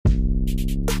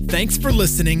Thanks for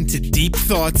listening to Deep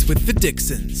Thoughts with the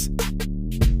Dixons.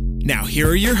 Now here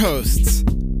are your hosts,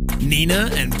 Nina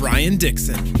and Brian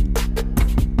Dixon.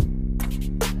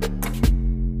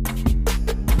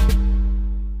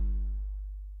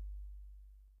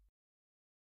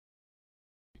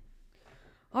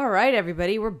 All right,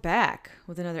 everybody, we're back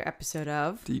with another episode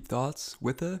of Deep Thoughts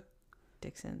with the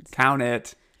Dixons. Count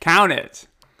it. Count it.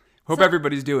 Hope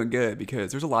everybody's doing good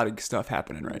because there's a lot of stuff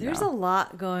happening right now. There's a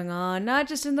lot going on, not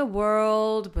just in the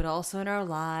world, but also in our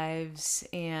lives.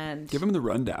 And give them the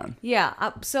rundown.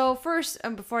 Yeah. So first,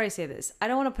 before I say this, I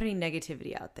don't want to put any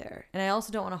negativity out there. And I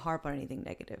also don't want to harp on anything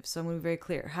negative. So I'm going to be very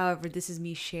clear. However, this is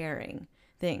me sharing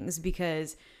things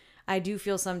because I do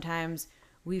feel sometimes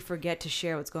we forget to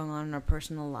share what's going on in our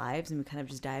personal lives and we kind of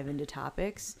just dive into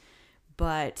topics.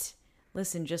 But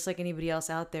listen, just like anybody else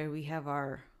out there, we have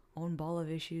our own ball of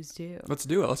issues too. Let's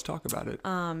do it. Let's talk about it.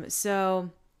 So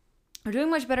we're doing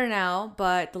much better now,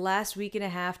 but the last week and a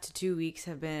half to 2 weeks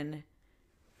have been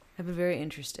very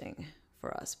interesting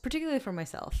for us, particularly for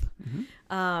myself.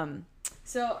 Mm-hmm.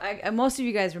 So most of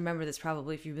you guys remember this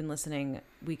probably if you've been listening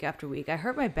week after week. I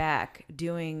hurt my back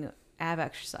doing ab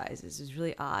exercises. It was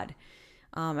really odd.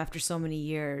 After so many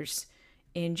years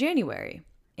in January.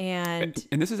 And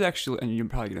this is actually, and you can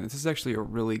probably get in, this is actually a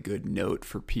really good note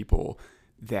for people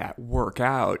that work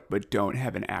out but don't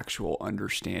have an actual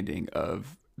understanding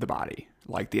of the body,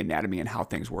 like the anatomy and how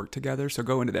things work together. So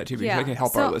go into that too because I can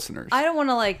help our listeners. I don't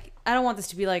want this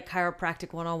to be like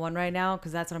chiropractic 101 right now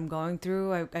because that's what I'm going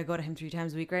through. I go to him 3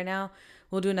 times a week right now.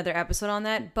 We'll do another episode on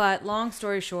that. But long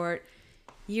story short,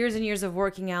 years and years of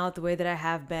working out the way that I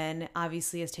have been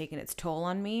obviously has taken its toll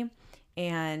on me.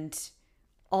 And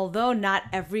although not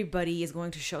everybody is going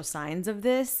to show signs of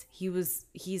this,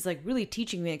 he's like really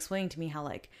teaching me, explaining to me how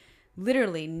like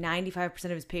literally 95%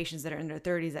 of his patients that are in their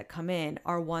 30s that come in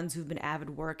are ones who've been avid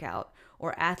workout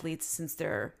or athletes since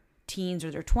their teens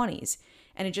or their 20s.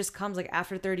 And it just comes like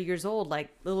after 30 years old, like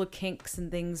little kinks and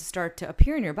things start to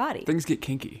appear in your body. Things get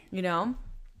kinky. You know?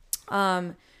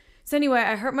 So anyway,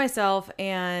 I hurt myself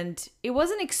and it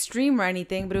wasn't extreme or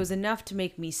anything, but it was enough to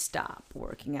make me stop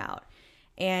working out.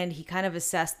 And he kind of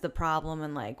assessed the problem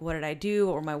and like, what did I do?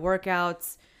 What were my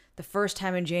workouts? The first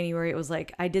time in January, it was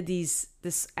like I did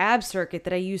this ab circuit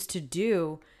that I used to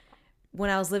do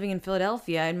when I was living in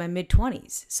Philadelphia in my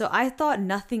mid-20s. So I thought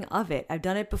nothing of it. I've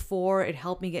done it before. It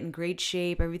helped me get in great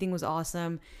shape. Everything was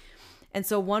awesome. And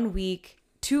so 1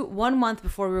 month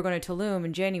before we were going to Tulum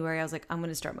in January, I was like, I'm going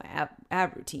to start my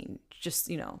ab routine just,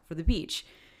 for the beach.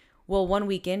 Well, 1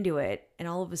 week into it, and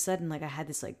all of a sudden, like I had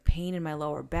this like pain in my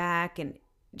lower back and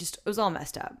just, it was all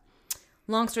messed up.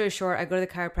 Long story short, I go to the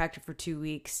chiropractor for 2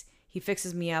 weeks. He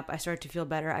fixes me up. I start to feel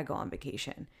better. I go on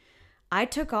vacation. I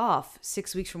took off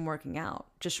 6 weeks from working out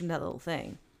just from that little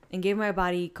thing and gave my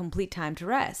body complete time to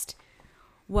rest.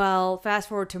 Well, fast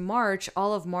forward to March,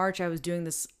 all of March, I was doing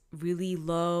this really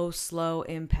low, slow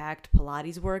impact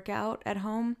Pilates workout at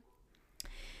home.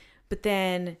 But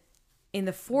then in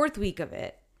the 4th week of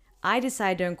it, I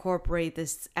decided to incorporate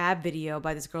this ab video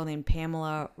by this girl named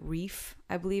Pamela Reif,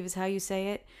 I believe is how you say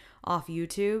it, off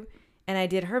YouTube. And I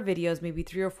did her videos maybe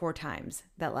 3 or 4 times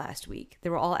that last week. They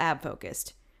were all ab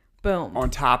focused. Boom. On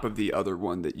top of the other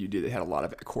one that you did that had a lot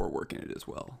of core work in it as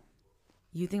well.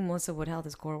 You think Melissa Woodhealth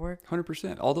is core work?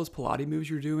 100%. All those Pilates moves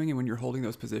you're doing, and when you're holding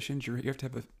those positions, you have to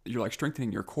have you're like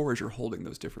strengthening your core as you're holding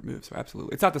those different moves. So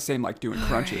absolutely, it's not the same like doing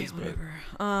crunches, right,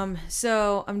 but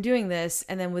so I'm doing this,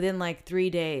 and then within like 3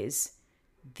 days,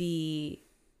 the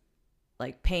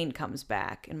like pain comes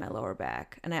back in my lower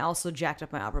back, and I also jacked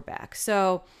up my upper back.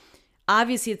 So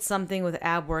obviously, it's something with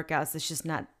ab workouts that's just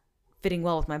not fitting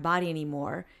well with my body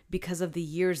anymore because of the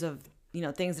years of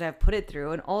things that I've put it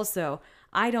through, and also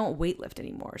I don't weightlift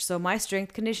anymore. So my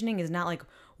strength conditioning is not like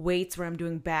weights where I'm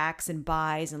doing backs and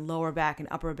buys and lower back and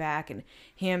upper back and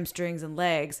hamstrings and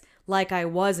legs like I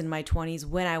was in my 20s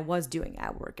when I was doing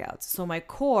ab workouts. So my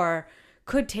core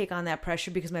could take on that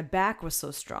pressure because my back was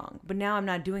so strong. But now I'm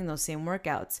not doing those same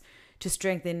workouts to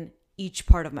strengthen each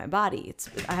part of my body.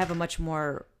 I have a much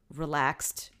more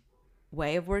relaxed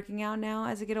way of working out now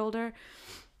as I get older.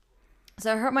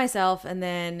 So I hurt myself, and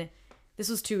then this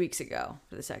was 2 weeks ago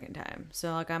for the second time.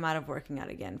 So like I'm out of working out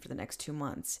again for the next 2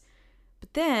 months.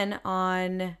 But then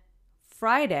on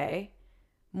Friday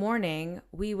morning,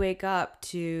 we wake up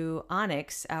to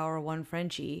Onyx, our one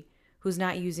Frenchie, who's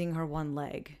not using her one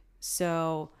leg.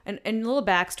 So, and a little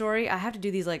backstory, I have to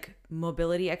do these like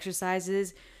mobility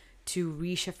exercises to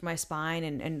reshift my spine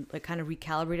and like kind of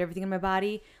recalibrate everything in my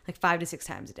body like 5 to 6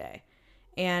 times a day.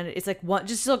 And it's like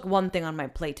one thing on my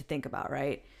plate to think about,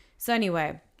 right? So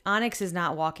anyway, Onyx is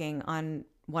not walking on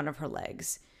one of her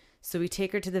legs. So we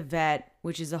take her to the vet,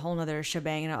 which is a whole nother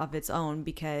shebang of its own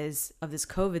because of this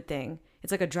COVID thing.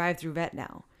 It's like a drive-through vet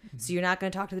now. So you're not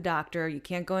going to talk to the doctor. You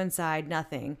can't go inside,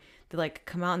 nothing. They like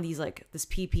come out in these like this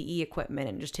PPE equipment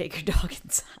and just take your dog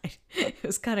inside. It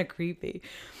was kind of creepy.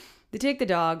 They take the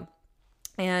dog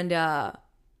and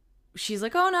she's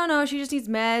like, oh, no, she just needs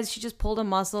meds. She just pulled a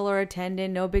muscle or a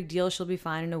tendon. No big deal. She'll be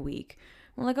fine in a week.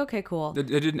 I'm like, okay, cool. They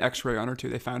did an x-ray on her too.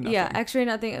 They found nothing. Yeah, x-ray,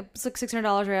 nothing. It's like $600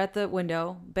 right at the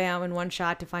window. Bam, in one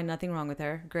shot to find nothing wrong with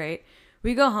her. Great.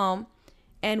 We go home,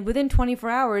 and within 24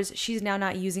 hours, she's now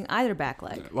not using either back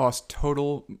leg. Lost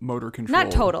total motor control.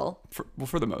 Not total.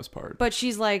 For the most part. But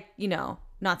she's like,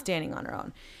 not standing on her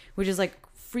own, which is like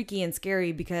freaky and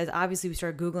scary because obviously we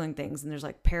started Googling things, and there's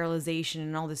like paralyzation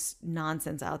and all this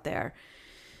nonsense out there.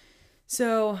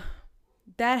 So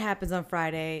that happens on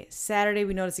Friday. Saturday,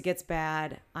 we notice it gets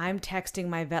bad. I'm texting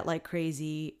my vet like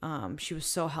crazy. She was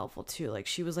so helpful too. Like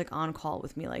she was like on call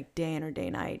with me like day in or day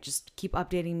night. Just keep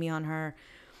updating me on her.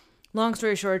 Long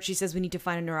story short, she says we need to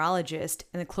find a neurologist,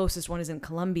 and the closest one is in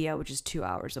Columbia, which is 2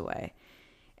 hours away.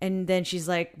 And then she's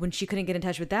like, when she couldn't get in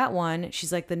touch with that one,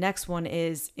 she's like, the next one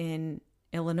is in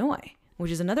Illinois,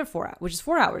 which is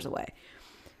 4 hours away.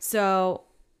 So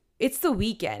it's the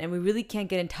weekend and we really can't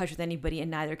get in touch with anybody, and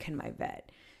neither can my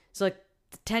vet. So like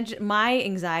the tension, my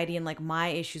anxiety and like my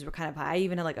issues were kind of high. I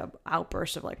even had like a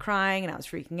outburst of like crying, and I was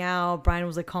freaking out. Brian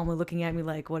was like calmly looking at me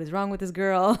like, what is wrong with this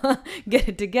girl? Get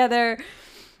it together.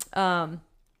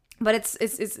 But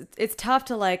it's tough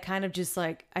to like kind of just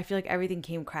like, I feel like everything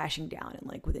came crashing down in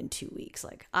like within 2 weeks.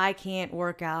 Like I can't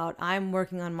work out. I'm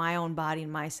working on my own body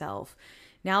and myself.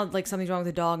 Now like something's wrong with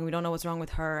the dog and we don't know what's wrong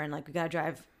with her. And like we got to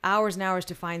drive hours and hours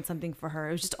to find something for her.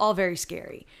 It was just all very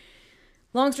scary.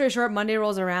 Long story short, Monday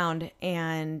rolls around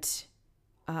and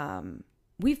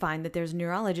we find that there's a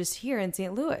neurologist here in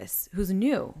St. Louis who's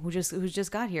new, who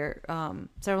just got here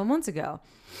several months ago.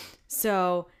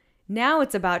 So now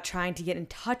it's about trying to get in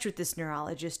touch with this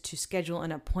neurologist to schedule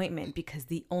an appointment because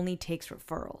he only takes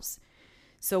referrals.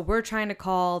 So we're trying to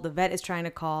call, the vet is trying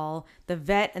to call, the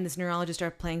vet and this neurologist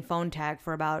are playing phone tag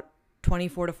for about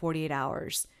 24 to 48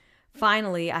 hours.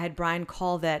 Finally, I had Brian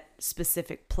call that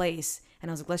specific place and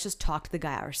I was like, let's just talk to the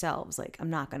guy ourselves. Like, I'm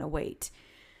not going to wait.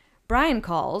 Brian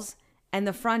calls and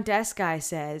the front desk guy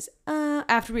says,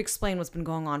 after we explain what's been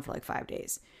going on for like 5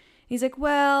 days, he's like,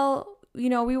 well, we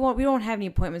don't have any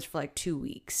appointments for like 2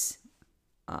 weeks.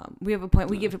 We give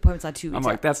appointments on 2 weeks. I'm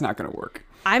like, that's not going to work.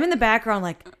 I'm in the background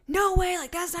like, no way,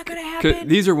 like that's not going to happen.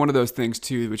 These are one of those things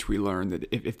too, which we learned that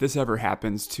if this ever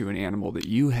happens to an animal that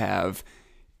you have,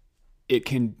 it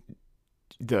can,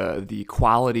 the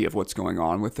quality of what's going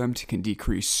on with them can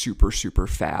decrease super, super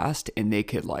fast. And they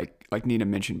could like Nina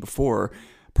mentioned before,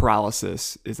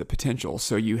 paralysis is a potential.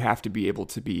 So you have to be able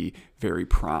to be very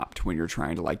prompt when you're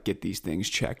trying to like get these things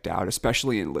checked out,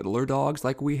 especially in littler dogs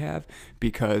like we have,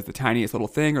 because the tiniest little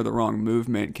thing or the wrong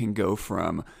movement can go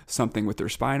from something with their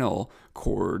spinal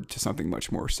cord to something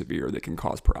much more severe that can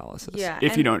cause paralysis. Yeah,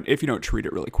 if you don't treat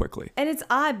it really quickly. And it's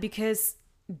odd because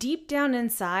deep down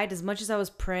inside, as much as I was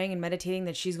praying and meditating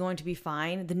that she's going to be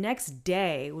fine, the next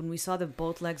day when we saw that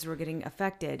both legs were getting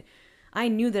affected, I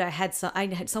knew that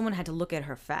someone had to look at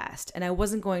her fast, and I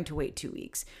wasn't going to wait 2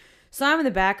 weeks. So I'm in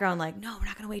the background like, no, we're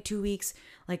not going to wait 2 weeks.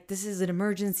 Like, this is an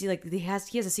emergency. Like, he has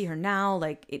to see her now.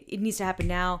 Like, it needs to happen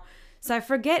now. So I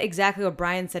forget exactly what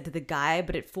Brian said to the guy,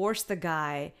 but it forced the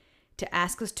guy to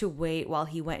ask us to wait while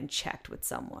he went and checked with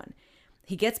someone.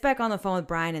 He gets back on the phone with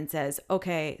Brian and says,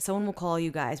 okay, someone will call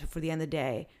you guys before the end of the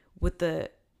day with the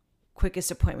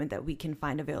quickest appointment that we can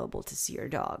find available to see your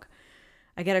dog.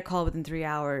 I get a call within 3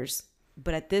 hours.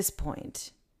 But at this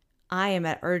point, I am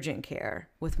at urgent care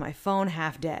with my phone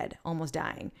half dead, almost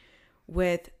dying,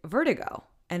 with vertigo.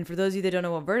 And for those of you that don't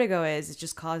know what vertigo is, it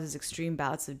just causes extreme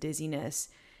bouts of dizziness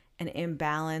and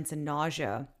imbalance and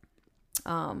nausea,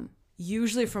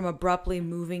 usually from abruptly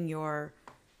moving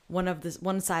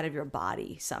one side of your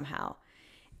body somehow.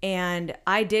 And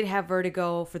I did have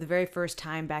vertigo for the very first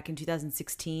time back in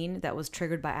 2016 that was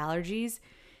triggered by allergies.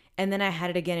 And then I had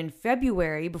it again in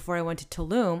February before I went to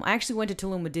Tulum. I actually went to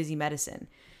Tulum with dizzy medicine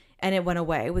and it went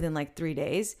away within like 3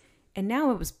 days. And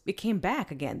now it came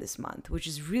back again this month, which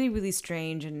is really, really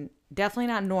strange and definitely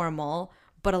not normal,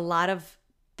 but a lot of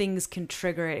things can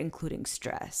trigger it, including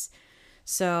stress.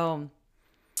 So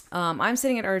I'm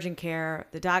sitting at urgent care.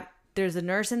 There's a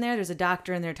nurse in there, there's a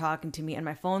doctor in there talking to me, and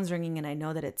my phone's ringing and I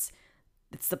know that it's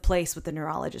the place with the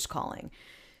neurologist calling.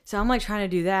 So I'm like trying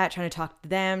to do that, trying to talk to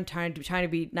them, trying to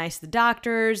be nice to the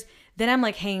doctors. Then I'm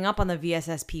like hanging up on the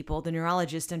VSS people, the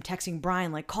neurologist. I'm texting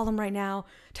Brian, like, call them right now.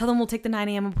 Tell them we'll take the 9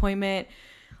 a.m. appointment.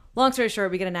 Long story short,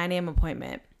 we get a 9 a.m.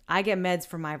 appointment. I get meds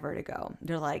for my vertigo.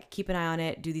 They're like, keep an eye on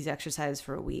it, do these exercises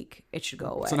for a week. It should go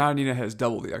away. So now Nina has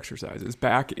double the exercises,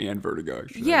 back and vertigo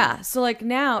exercises. Yeah. So like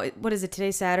now, what is it?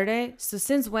 Today's Saturday. So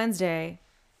since Wednesday,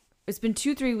 it's been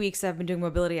 2-3 weeks I've been doing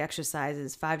mobility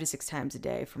exercises 5 to 6 times a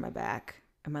day for my back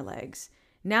and my legs.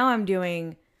 Now I'm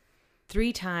doing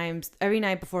 3 times every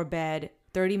night before bed,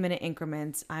 30-minute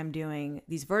increments. I'm doing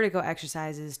these vertigo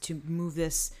exercises to move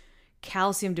this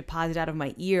calcium deposit out of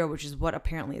my ear, which is what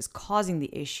apparently is causing the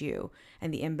issue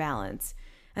and the imbalance.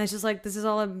 And it's just like, this is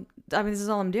all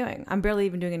I'm doing. I'm barely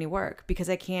even doing any work because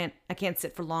I can't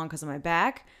sit for long because of my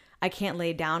back. I can't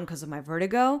lay down because of my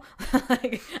vertigo.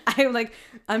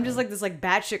 I'm just like this like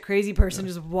batshit crazy person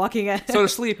just walking at. So to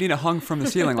sleep, Nina hung from the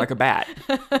ceiling like a bat.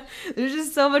 There's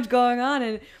just so much going on.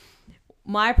 And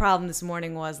my problem this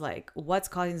morning was like, what's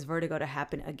causing this vertigo to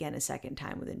happen again a second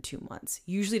time within 2 months?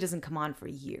 Usually it doesn't come on for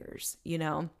years, you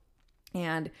know?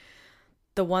 And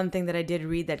the one thing that I did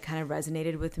read that kind of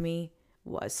resonated with me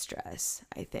was stress,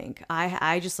 I think.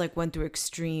 I just like went through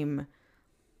extreme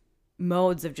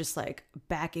modes of just like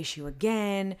back issue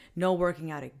again, no working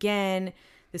out again.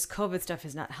 This COVID stuff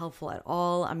is not helpful at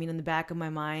all. I mean, in the back of my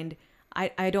mind,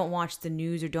 I don't watch the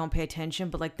news or don't pay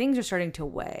attention, but like things are starting to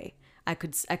weigh. I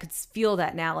could feel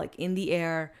that now, like in the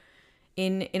air,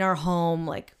 in our home,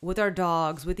 like with our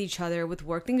dogs, with each other, with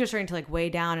work. Things are starting to like weigh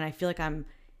down, and I feel like I'm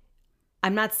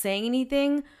not saying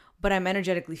anything, but I'm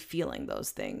energetically feeling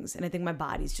those things, and I think my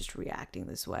body's just reacting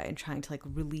this way and trying to like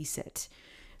release it,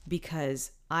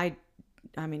 because I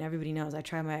mean everybody knows I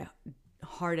try my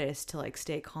hardest to like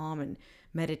stay calm and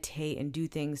meditate and do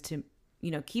things to,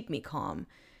 you know, keep me calm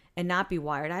and not be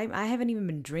wired. I haven't even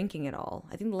been drinking at all.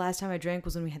 I think the last time I drank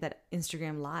was when we had that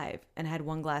Instagram live, and I had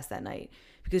 1 glass that night,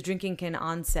 because drinking can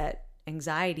onset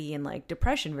anxiety and like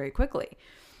depression very quickly.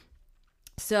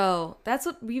 So that's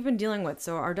what we've been dealing with.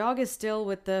 So our dog is still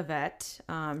with the vet.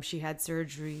 She had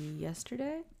surgery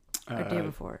yesterday or day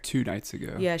before. 2 nights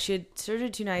ago. Yeah, she had surgery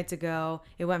 2 nights ago.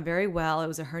 It went very well. It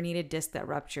was a herniated disc that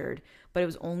ruptured, but it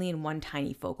was only in one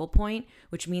tiny focal point,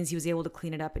 which means he was able to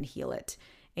clean it up and heal it.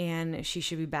 And she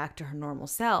should be back to her normal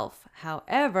self.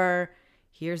 However,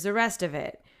 here's the rest of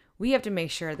it. We have to make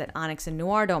sure that Onyx and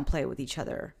Noir don't play with each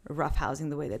other, roughhousing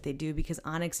the way that they do, because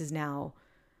Onyx is now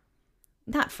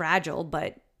not fragile,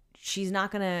 but she's not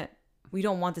gonna, we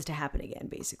don't want this to happen again,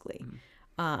 basically.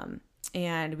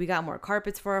 And we got more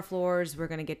carpets for our floors. We're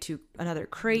gonna get to another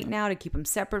crate now to keep them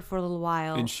separate for a little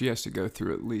while. And she has to go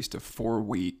through at least a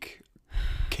 4-week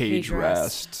cage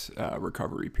rest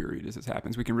recovery period as this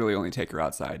happens. We can really only take her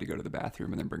outside to go to the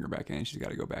bathroom and then bring her back in. She's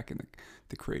got to go back in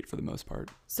the crate for the most part.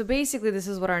 So basically, this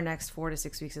is what our next 4 to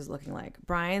 6 weeks is looking like.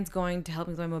 Brian's going to help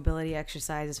me with my mobility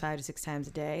exercises 5 to 6 times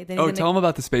a day. Then tell him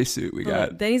about the spacesuit we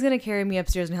got. Then he's going to carry me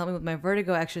upstairs and help me with my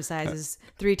vertigo exercises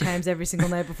 3 times every single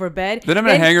night before bed. Then I'm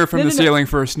going to hang her from the ceiling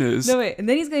for a snooze. No, wait. And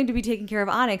then he's going to be taking care of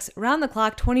Onyx round the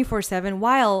clock 24/7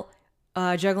 while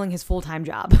juggling his full-time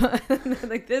job.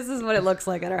 Like, this is what it looks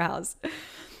like at our house.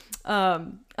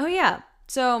 Oh yeah.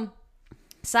 So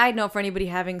side note for anybody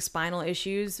having spinal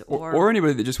issues or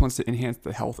anybody that just wants to enhance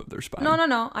the health of their spine. No.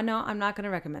 I know I'm not going to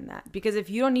recommend that, because if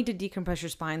you don't need to decompress your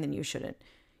spine, then you shouldn't.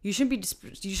 You shouldn't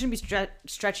be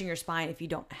stretching your spine if you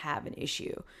don't have an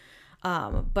issue.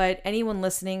 But anyone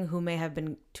listening who may have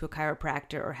been to a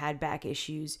chiropractor or had back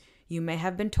issues, you may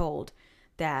have been told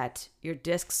that your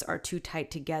discs are too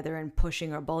tight together and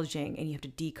pushing or bulging, and you have to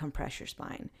decompress your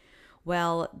spine.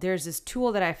 Well, there's this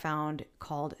tool that I found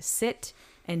called Sit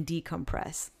and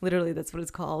Decompress. Literally, that's what it's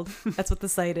called. That's what the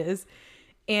site is.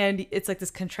 And it's like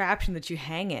this contraption that you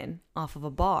hang in off of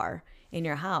a bar in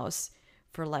your house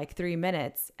for like 3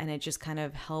 minutes, and it just kind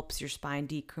of helps your spine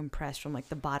decompress from like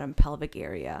the bottom pelvic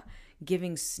area,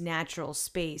 giving natural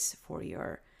space for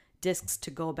your discs to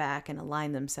go back and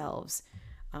align themselves,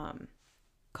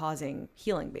 causing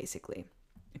healing, basically.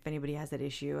 If anybody has that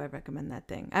issue, I recommend that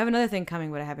thing. I have another thing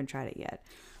coming, but I haven't tried it yet.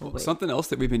 Well, something else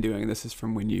that we've been doing, and this is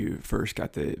from when you first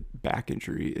got the back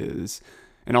injury, is,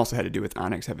 and also had to do with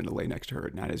Onyx having to lay next to her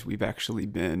at night, is we've actually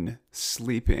been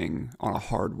sleeping on a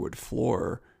hardwood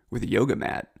floor with a yoga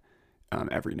mat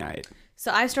every night.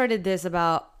 So I started this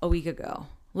about a week ago,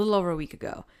 a little over a week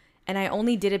ago. And I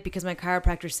only did it because my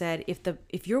chiropractor said,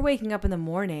 if you're waking up in the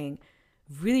morning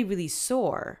really, really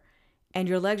sore, and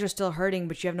your legs are still hurting,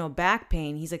 but you have no back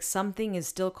pain, he's like, something is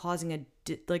still causing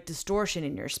a distortion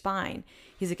in your spine.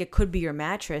 He's like, it could be your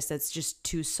mattress that's just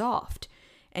too soft.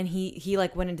 And he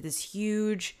like went into this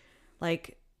huge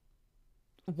like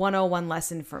 101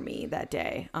 lesson for me that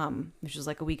day, which was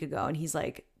like a week ago. And he's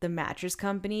like, the mattress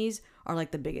companies are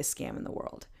like the biggest scam in the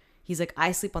world. He's like,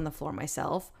 I sleep on the floor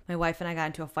myself. My wife and I got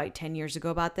into a fight 10 years ago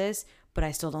about this, but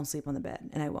I still don't sleep on the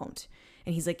bed, and I won't.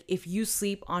 And he's like, if you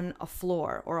sleep on a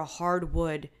floor or a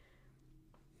hardwood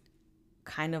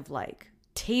kind of like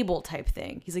table type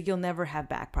thing, he's like, you'll never have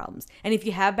back problems. And if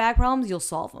you have back problems, you'll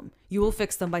solve them. You will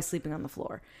fix them by sleeping on the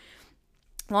floor.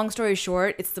 Long story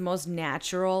short, it's the most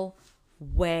natural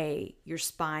way your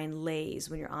spine lays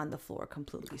when you're on the floor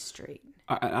completely straight.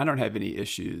 I don't have any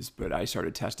issues, but I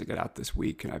started testing it out this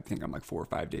week, and I think I'm like 4 or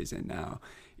 5 days in now.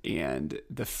 And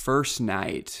the first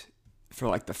night, for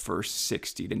like the first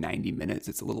 60 to 90 minutes,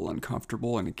 it's a little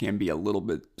uncomfortable, and it can be a little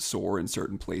bit sore in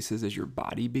certain places as your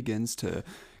body begins to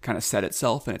kind of set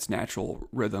itself in its natural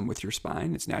rhythm with your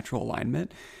spine, its natural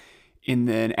alignment. And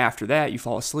then after that, you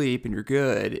fall asleep and you're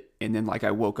good. And then like I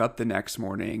woke up the next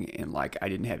morning and like I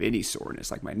didn't have any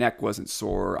soreness. Like my neck wasn't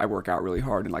sore. I work out really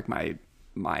hard and like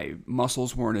my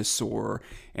muscles weren't as sore.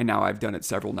 And now I've done it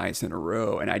several nights in a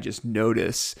row. And I just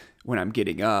notice when I'm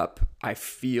getting up, I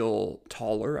feel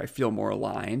taller. I feel more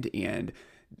aligned. And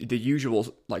the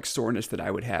usual like soreness that I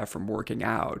would have from working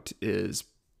out is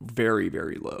very,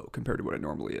 very low compared to what it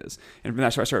normally is. And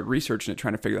that's why I started researching it,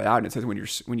 trying to figure that out. And it says when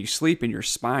you sleep and your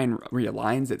spine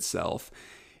realigns itself,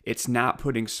 it's not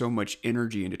putting so much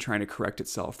energy into trying to correct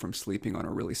itself from sleeping on a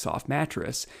really soft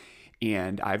mattress.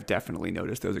 And I've definitely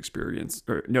noticed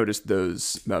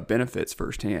those benefits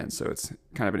firsthand. So it's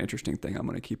kind of an interesting thing I'm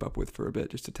going to keep up with for a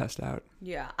bit just to test out.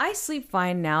 Yeah, I sleep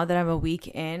fine now that I'm a week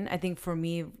in. I think for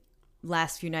me,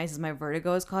 last few nights is my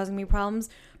vertigo is causing me problems,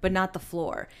 but not the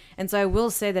floor. And so I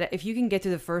will say that if you can get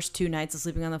through the first 2 nights of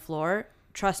sleeping on the floor,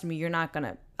 trust me, you're not going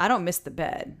to, I don't miss the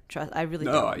bed. I really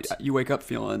don't. No, you wake up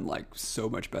feeling like so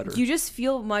much better. You just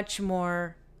feel much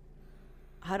more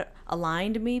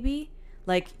aligned maybe.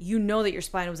 Like you know that your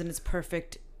spine was in its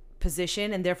perfect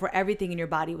position and therefore everything in your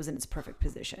body was in its perfect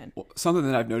position. Well, something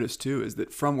that I've noticed too is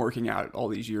that from working out all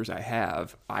these years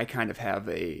I kind of have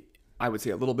I would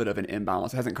say a little bit of an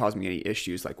imbalance. It hasn't caused me any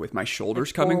issues like with my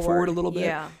shoulders coming forward a little bit.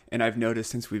 Yeah. And I've noticed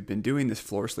since we've been doing this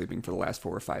floor sleeping for the last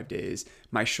 4 or 5 days,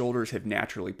 my shoulders have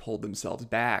naturally pulled themselves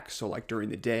back. So like during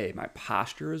the day, my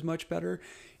posture is much better.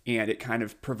 And it kind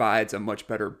of provides a much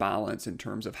better balance in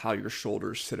terms of how your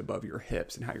shoulders sit above your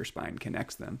hips and how your spine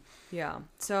connects them. Yeah.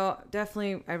 So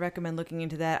definitely I recommend looking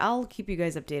into that. I'll keep you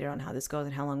guys updated on how this goes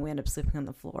and how long we end up sleeping on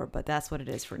the floor, but that's what it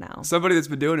is for now. Somebody that's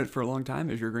been doing it for a long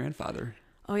time is your grandfather.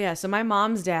 Oh, yeah. So my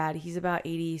mom's dad, he's about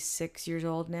 86 years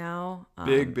old now.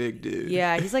 Big dude.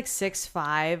 Yeah, he's like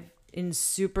 6'5", in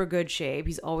super good shape.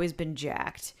 He's always been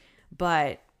jacked.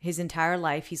 But his entire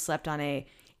life, he slept on it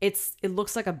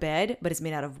looks like a bed, but it's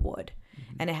made out of wood.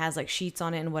 Mm-hmm. And it has like sheets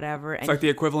on it and whatever. It's like the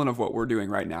equivalent of what we're doing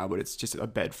right now, but it's just a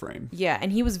bed frame. Yeah,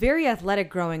 and he was very athletic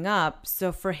growing up.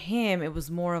 So for him, it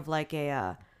was more of like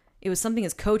it was something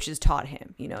his coaches taught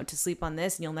him, to sleep on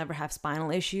this and you'll never have spinal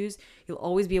issues. You'll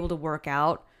always be able to work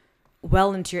out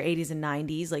well into your 80s and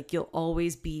 90s. Like you'll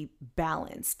always be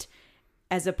balanced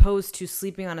as opposed to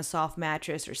sleeping on a soft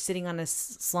mattress or sitting on a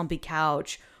slumpy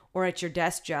couch or at your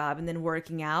desk job and then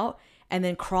working out and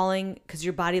then crawling because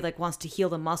your body like wants to heal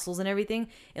the muscles and everything.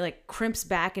 It like crimps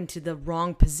back into the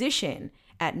wrong position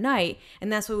at night.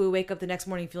 And that's why we wake up the next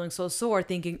morning feeling so sore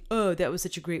thinking, oh, that was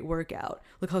such a great workout.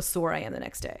 Look how sore I am the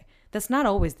next day. That's not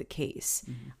always the case.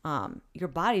 Mm-hmm. Your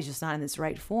body's just not in its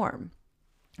right form.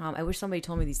 I wish somebody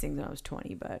told me these things when I was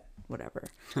 20, but whatever.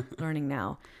 Learning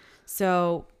now.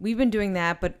 So we've been doing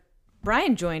that, but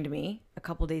Brian joined me a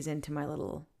couple days into my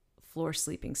little floor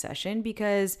sleeping session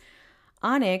because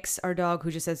Onyx, our dog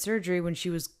who just had surgery, when she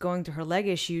was going through her leg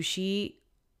issue, she,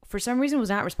 for some reason, was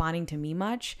not responding to me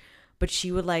much, but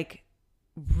she would like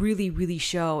really, really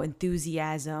show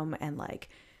enthusiasm and like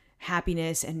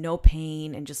happiness and no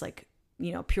pain and just like,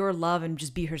 pure love and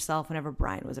just be herself whenever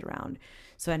Brian was around.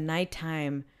 So at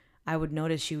nighttime, I would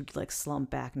notice she would like slump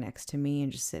back next to me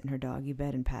and just sit in her doggy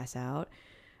bed and pass out.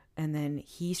 And then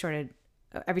he started,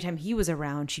 every time he was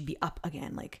around, she'd be up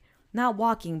again, like not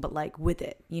walking, but like with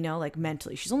it, like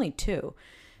mentally. She's only 2.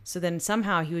 So then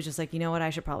somehow he was just like, you know what,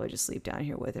 I should probably just sleep down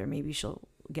here with her. Maybe she'll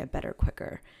get better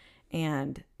quicker.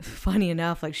 And funny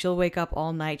enough, like she'll wake up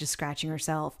all night just scratching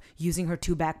herself, using her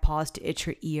 2 back paws to itch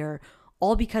her ear,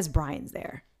 all because Brian's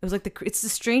there. It was like it's the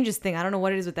strangest thing. I don't know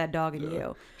what it is with that dog and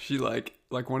you. She like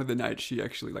one of the nights she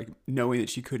actually like knowing that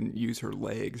she couldn't use her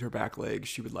back legs,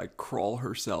 she would like crawl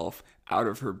herself out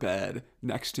of her bed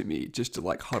next to me just to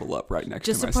like huddle up right next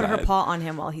to my side. Just to put her paw on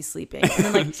him while he's sleeping.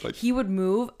 And then like he would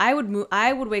move. I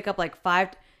would wake up like 5.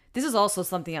 This is also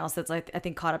something else that's like I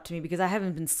think caught up to me because I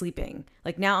haven't been sleeping.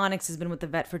 Like now Onyx has been with the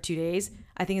vet for 2 days.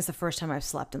 I think it's the first time I've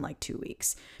slept in like 2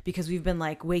 weeks because we've been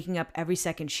like waking up every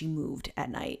second she moved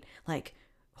at night, like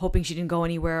hoping she didn't go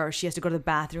anywhere or she has to go to the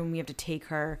bathroom. We have to take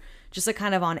her just like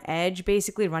kind of on edge,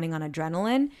 basically running on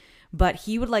adrenaline. But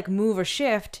he would like move or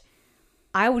shift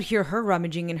I would hear her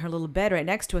rummaging in her little bed right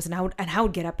next to us, and I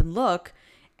would get up and look,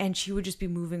 and she would just be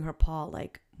moving her paw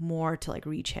like more to like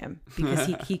reach him because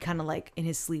he kind of like in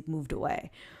his sleep moved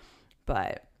away.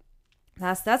 But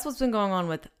that's what's been going on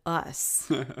with us.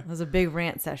 It was a big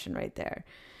rant session right there.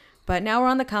 But now we're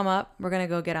on the come up. We're gonna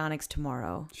go get Onyx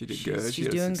tomorrow. She did good. She's she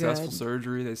had doing a successful good.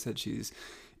 surgery. They said she's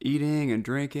eating and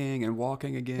drinking and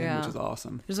walking again, Yeah. which is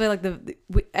awesome. Just like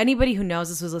anybody who knows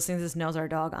this, who's listening to this, knows our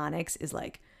dog Onyx is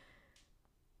like,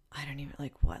 I don't even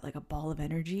like what, like a ball of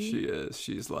energy. She is.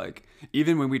 She's like,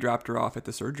 even when we dropped her off at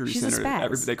the surgery She's a center,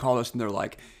 spaz. they called us and they're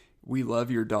like, we love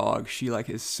your dog. She like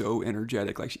is so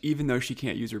energetic. Like even though she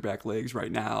can't use her back legs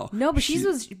right now. No, but she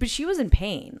was in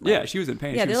pain. Like, Yeah, she was in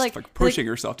pain. Yeah, She was they're like, like- pushing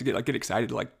herself to get excited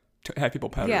to like to have people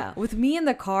pet her. Yeah, with me in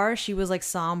the car, she was like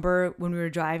somber when we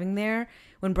were driving there.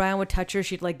 When Brian would touch her,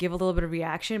 she'd like give a little bit of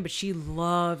reaction, but she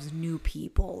loves new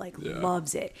people, like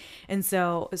loves it. And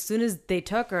so as soon as they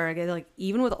took her, like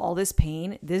even with all this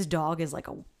pain, this dog is like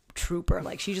a trooper.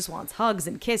 Like she just wants hugs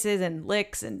and kisses and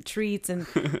licks and treats and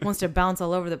wants to bounce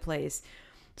all over the place.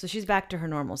 So she's back to her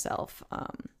normal self,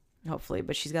 hopefully.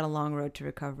 But she's got a long road to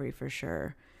recovery for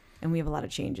sure. And we have a lot of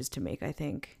changes to make, I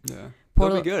think. Yeah.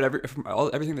 Portal- It'll be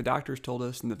good. Everything the doctors told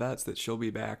us and the vets that she'll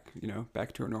be back,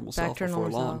 back to her normal self to her before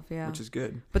normal long, self, yeah. which is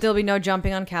good. But there'll be no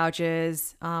jumping on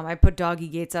couches. I put doggy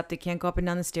gates up. They can't go up and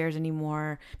down the stairs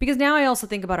anymore. Because now I also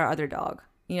think about our other dog.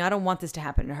 I don't want this to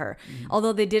happen to her. Mm-hmm.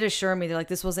 Although they did assure me, they're like,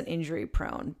 this wasn't injury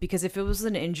prone. Because if it was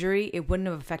an injury, it wouldn't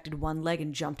have affected one leg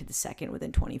and jumped to the second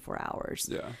within 24 hours.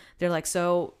 Yeah. They're like,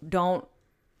 so don't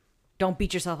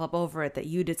beat yourself up over it that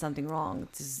you did something wrong.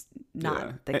 This is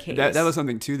not the case. That was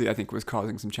something too that I think was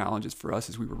causing some challenges for us,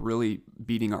 is we were really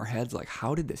beating our heads like,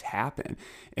 how did this happen?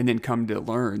 And then come to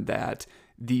learn that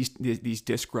these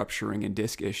disc rupturing and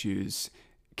disc issues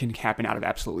can happen out of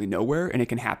absolutely nowhere, and it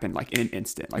can happen like in an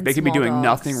instant. Like In they could be small doing dogs.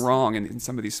 nothing wrong in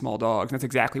some of these small dogs. And that's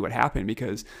exactly what happened,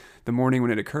 because the morning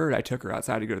when it occurred, I took her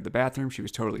outside to go to the bathroom. She was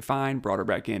totally fine, brought her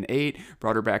back in, ate,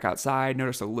 brought her back outside,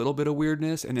 noticed a little bit of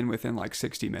weirdness, and then within like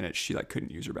 60 minutes, she like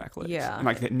couldn't use her back legs. Yeah. And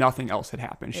like nothing else had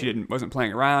happened. She wasn't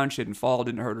playing around, she didn't fall,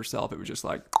 didn't hurt herself. It was just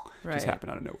like, Right. just happened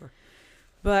out of nowhere.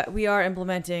 But we are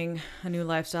implementing a new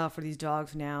lifestyle for these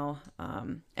dogs now.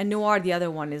 And Noir, the other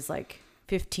one, is like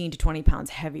 15 to 20 pounds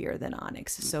heavier than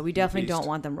Onyx. So we definitely don't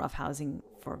want them roughhousing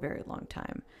for a very long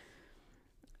time.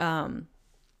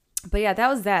 But yeah, that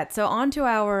was that. So on to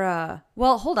our,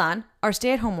 hold on. Our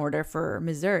stay-at-home order for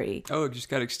Missouri. Oh, it just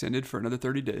got extended for another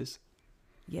 30 days.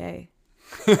 Yay.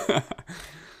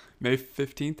 May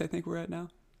 15th, I think we're at now.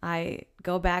 I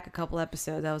go back a couple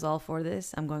episodes. I was all for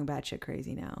this. I'm going batshit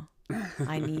crazy now.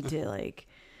 I need to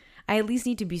I at least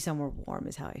need to be somewhere warm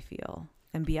is how I feel,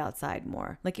 and be outside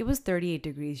more. Like it was 38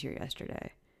 degrees here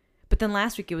yesterday. But then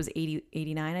last week it was 80,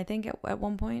 89, I think at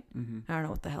one point. Mm-hmm. I don't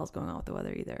know what the hell's going on with the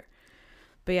weather either.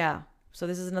 But yeah, so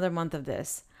this is another month of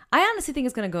this. I honestly think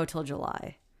it's going to go till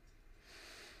July.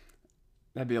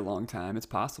 That'd be a long time. It's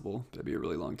possible. That'd be a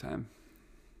really long time.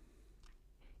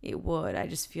 It would. I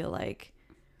just feel like,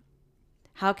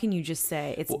 how can you just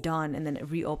say it's done and then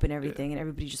reopen everything and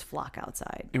everybody just flock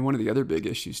outside? And one of the other big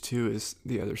issues too is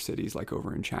the other cities like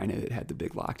over in China that had the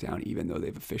big lockdown. Even though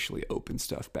they've officially opened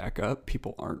stuff back up,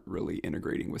 people aren't really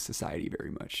integrating with society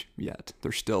very much yet.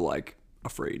 They're still like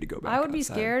afraid to go back. I would be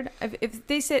outside. scared if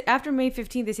they said after May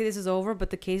 15th they say this is over, but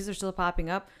the cases are still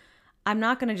popping up. I'm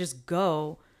not gonna just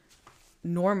go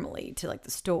normally to like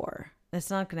the store. That's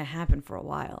not gonna happen for a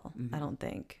while. I don't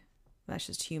think. That's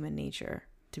just human nature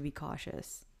to be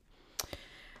cautious.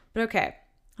 But okay,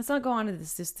 let's not go on to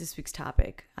this week's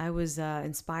topic. I was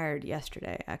inspired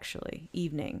yesterday, actually,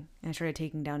 evening, and I started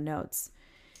taking down notes.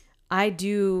 I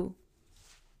do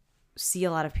see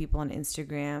a lot of people on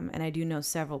Instagram, and I do know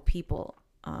several people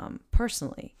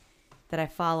personally that I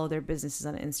follow their businesses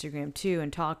on Instagram too,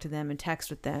 and talk to them and text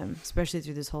with them, especially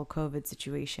through this whole COVID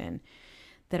situation,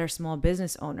 that are small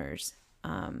business owners.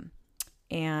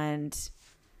 And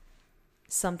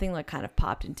something like kind of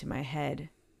popped into my head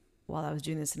while I was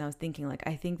doing this, and I was thinking like,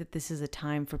 I think that this is a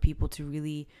time for people to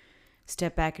really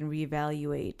step back and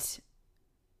reevaluate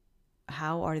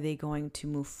how are they going to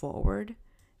move forward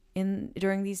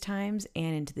during these times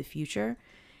and into the future.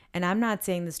 And I'm not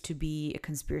saying this to be a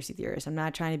conspiracy theorist. I'm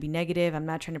not trying to be negative. I'm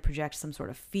not trying to project some sort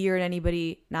of fear in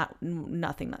anybody.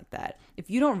 Nothing like that. If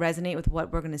you don't resonate with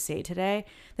what we're going to say today,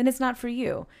 then it's not for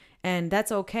you. And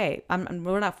that's okay.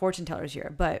 We're not fortune tellers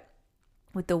here. But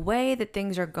with the way that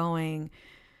things are going,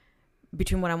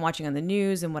 between what I'm watching on the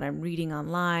news and what I'm reading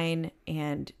online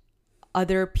and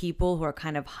other people who are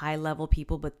kind of high level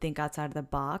people but think outside of the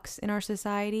box in our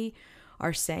society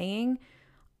are saying,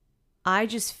 I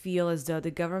just feel as though the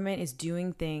government is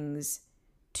doing things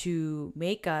to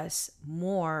make us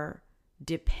more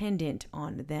dependent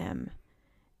on them.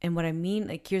 And what I mean,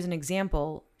 like, here's an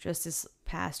example. Just this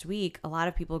past week, a lot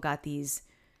of people got these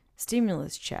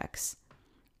stimulus checks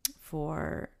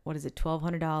for, what is it,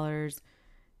 $1,200,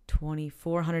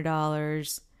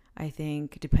 $2,400, I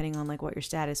think, depending on like what your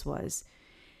status was.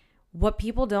 What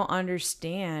people don't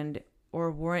understand or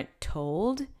weren't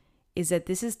told is that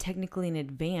this is technically an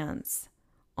advance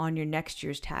on your next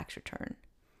year's tax return.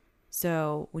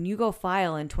 So when you go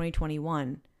file in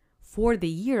 2021 for the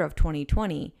year of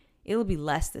 2020, it'll be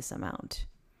less this amount,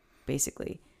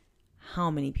 basically. How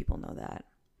many people know that?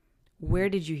 Where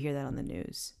did you hear that on the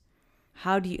news?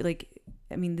 How do you, like,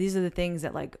 I mean, these are the things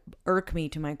that like irk me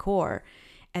to my core,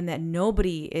 and that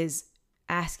nobody is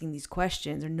asking these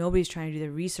questions, or nobody's trying to do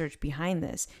the research behind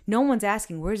this. No one's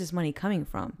asking, where's this money coming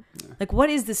from? Yeah. Like, what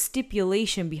is the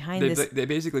stipulation behind this? They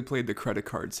basically played the credit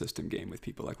card system game with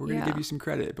people. Like, we're going to give you some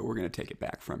credit, but we're going to take it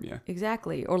back from you.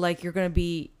 Exactly. Or like, you're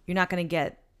not going to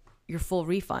get your full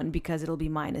refund because it'll be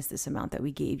minus this amount that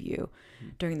we gave you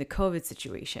during the COVID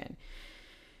situation.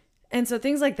 And so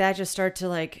things like that just start to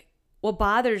like, what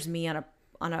bothers me on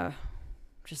a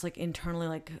just like internally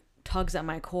like tugs at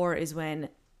my core is when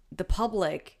the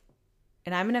public,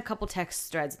 and I'm in a couple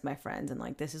text threads with my friends, and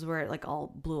like this is where it like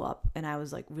all blew up and I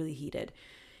was like really heated,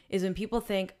 is when people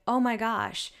think, oh my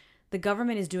gosh, the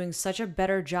government is doing such a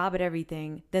better job at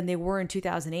everything than they were in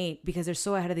 2008 because they're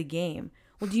so ahead of the game.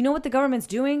 Well, do you know what the government's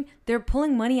doing? They're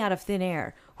pulling money out of thin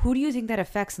air. Who do you think that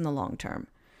affects in the long term?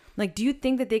 Like, do you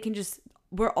think that they can just,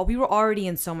 we were already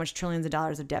in so much trillions of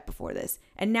dollars of debt before this,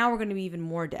 and now we're going to be even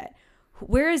more debt.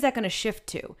 Where is that going to shift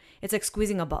to? It's like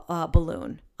squeezing a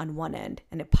balloon on one end,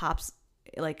 and it pops,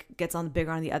 it like gets on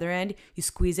bigger on the other end. You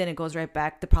squeeze in, it goes right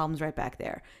back. The problem's right back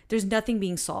there. There's nothing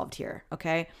being solved here,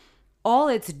 okay? All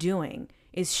it's doing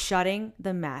is shutting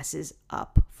the masses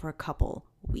up for a couple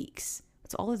weeks.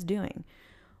 That's all it's doing.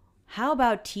 How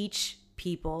about teach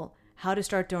people how to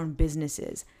start their own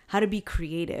businesses, how to be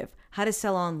creative, how to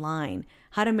sell online,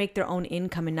 how to make their own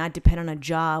income and not depend on a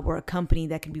job or a company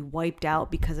that can be wiped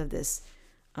out because of this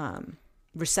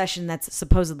recession that's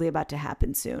supposedly about to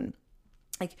happen soon.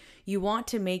 Like, you want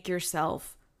to make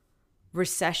yourself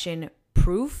recession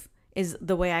proof is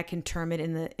the way I can term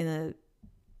it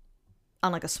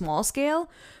on like a small scale,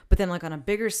 but then like on a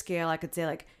bigger scale, I could say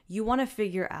like, you want to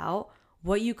figure out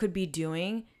what you could be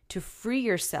doing to free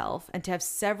yourself and to have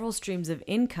several streams of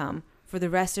income for the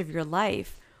rest of your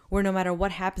life, where no matter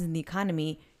what happens in the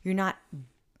economy, you're not,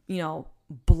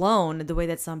 blown the way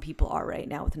that some people are right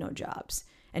now with no jobs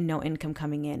and no income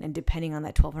coming in and depending on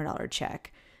that $1,200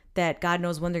 check that God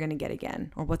knows when they're going to get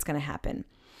again or what's going to happen.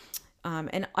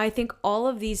 And I think all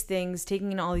of these things,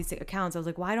 taking in all these accounts, I was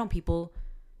like, why don't people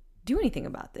do anything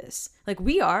about this? Like,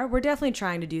 we're definitely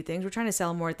trying to do things. We're trying to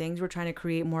sell more things. We're trying to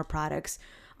create more products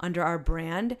under our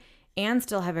brand and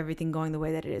still have everything going the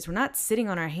way that it is. We're not sitting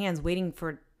on our hands waiting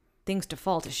for things to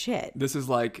fall to shit. This is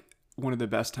like one of the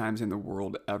best times in the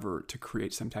world ever to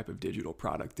create some type of digital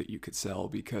product that you could sell,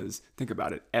 because think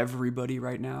about it. Everybody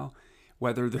right now,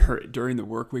 whether they're during the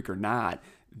work week or not,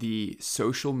 the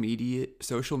social media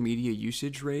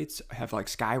usage rates have like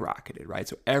skyrocketed, right?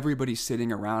 So everybody's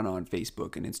sitting around on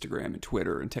Facebook and Instagram and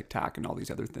Twitter and TikTok and all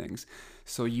these other things.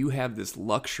 So you have this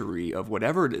luxury of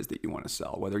whatever it is that you want to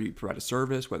sell, whether you provide a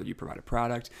service, whether you provide a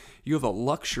product, you have a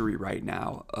luxury right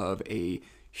now of a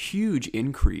huge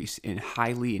increase in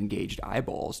highly engaged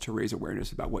eyeballs to raise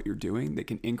awareness about what you're doing that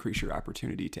can increase your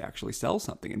opportunity to actually sell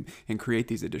something and create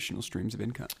these additional streams of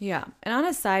income. Yeah. And on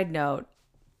a side note,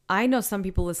 I know some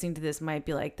people listening to this might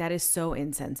be like, that is so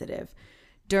insensitive.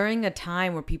 During a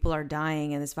time where people are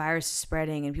dying and this virus is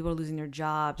spreading and people are losing their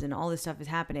jobs and all this stuff is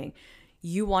happening,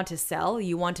 you want to sell,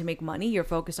 you want to make money, you're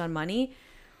focused on money.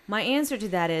 My answer to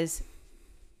that is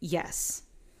yes.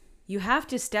 You have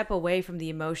to step away from the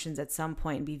emotions at some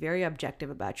point and be very objective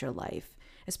about your life,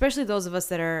 especially those of us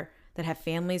that have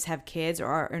families, have kids, or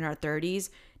are in our 30s,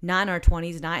 not in our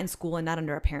 20s, not in school, and not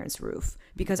under our parents' roof,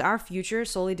 because our future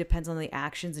solely depends on the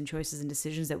actions and choices and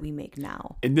decisions that we make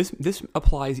now. And this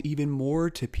applies even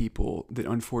more to people that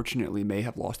unfortunately may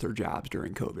have lost their jobs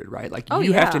during COVID, right? Like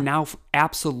you have to now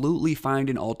absolutely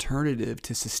find an alternative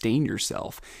to sustain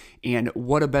yourself. And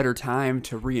what a better time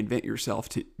to reinvent yourself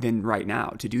than right now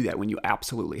to do that when you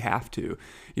absolutely have to.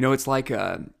 It's like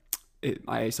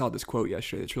I saw this quote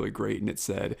yesterday that's really great, and it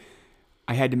said,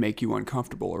 I had to make you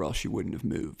uncomfortable or else you wouldn't have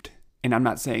moved. And I'm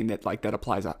not saying that like that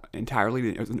applies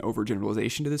entirely as an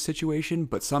overgeneralization to this situation,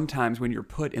 but sometimes when you're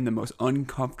put in the most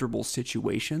uncomfortable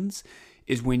situations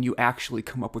is when you actually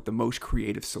come up with the most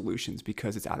creative solutions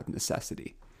because it's out of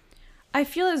necessity. I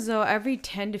feel as though every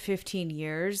 10 to 15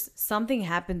 years, something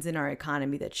happens in our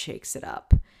economy that shakes it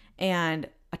up. And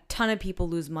a ton of people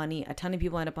lose money. A ton of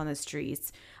people end up on the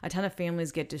streets. A ton of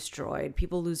families get destroyed.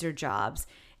 People lose their jobs.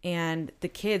 And the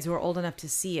kids who are old enough to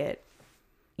see it,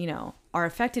 are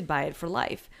affected by it for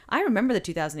life. I remember the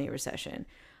 2008 recession.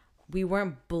 We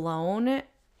weren't blown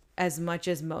as much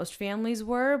as most families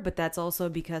were, but that's also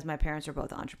because my parents are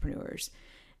both entrepreneurs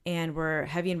and were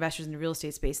heavy investors in the real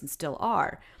estate space and still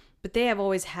are. But they have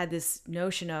always had this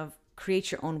notion of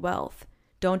create your own wealth.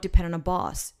 Don't depend on a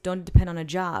boss. Don't depend on a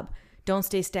job. Don't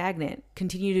stay stagnant.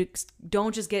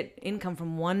 Don't just get income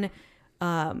from one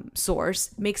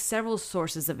source. Make several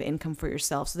sources of income for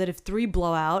yourself so that if 3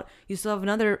 blow out, you still have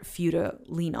another few to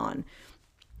lean on.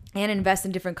 And invest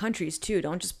in different countries too.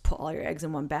 Don't just put all your eggs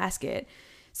in one basket.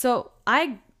 So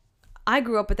I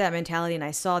grew up with that mentality and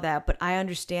I saw that, but I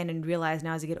understand and realize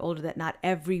now as I get older that not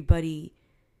everybody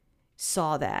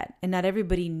saw that. And not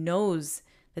everybody knows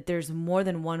that there's more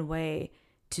than one way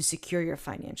to secure your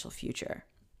financial future.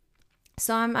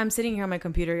 So I'm sitting here on my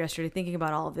computer yesterday thinking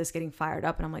about all of this, getting fired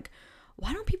up. And I'm like,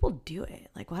 why don't people do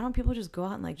it? Like, why don't people just go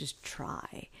out and like just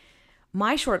try?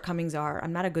 My shortcomings are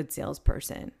I'm not a good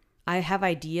salesperson. I have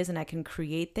ideas and I can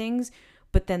create things,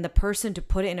 but then the person to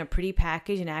put it in a pretty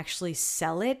package and actually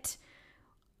sell it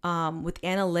with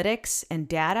analytics and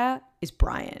data is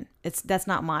Brian. That's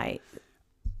not my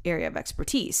area of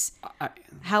expertise.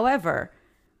 However,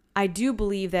 I do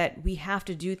believe that we have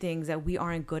to do things that we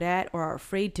aren't good at or are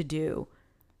afraid to do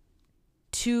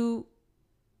to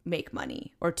make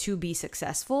money or to be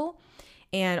successful.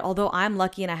 And although I'm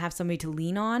lucky and I have somebody to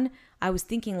lean on, I was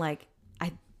thinking like,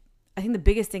 I think the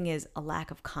biggest thing is a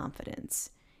lack of confidence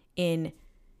in,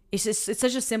 it's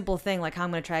such a simple thing. Like how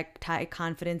I'm going to tie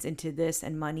confidence into this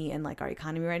and money and like our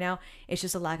economy right now. It's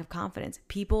just a lack of confidence.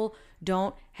 People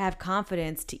don't have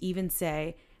confidence to even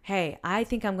say, hey, I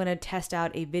think I'm going to test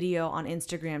out a video on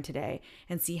Instagram today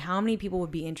and see how many people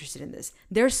would be interested in this.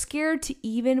 They're scared to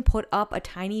even put up a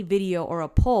tiny video or a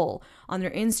poll on their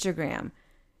Instagram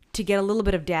to get a little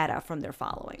bit of data from their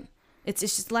following. It's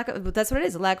just that's what it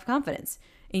is, a lack of confidence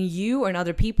in you or in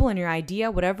other people and your idea,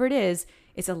 whatever it is.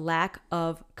 It's a lack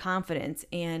of confidence.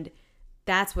 And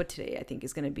that's what today I think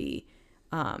is going to be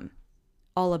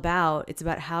all about. It's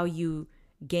about how you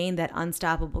gain that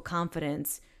unstoppable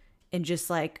confidence and just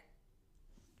like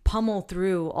pummel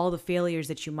through all the failures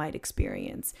that you might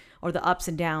experience or the ups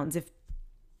and downs. If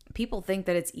people think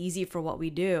that it's easy for what we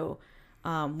do,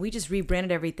 we just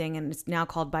rebranded everything and it's now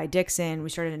called By Dixon. We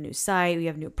started a new site. We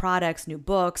have new products, new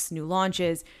books, new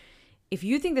launches. If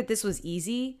you think that this was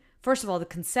easy, first of all, the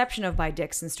conception of By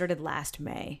Dixon started last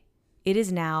May. It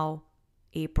is now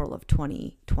April of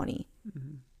 2020.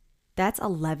 Mm-hmm. That's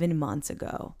 11 months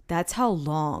ago. That's how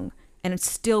long. And it's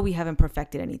still, we haven't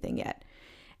perfected anything yet.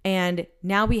 And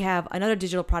now we have another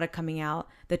digital product coming out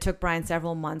that took Brian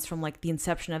several months from like the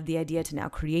inception of the idea to now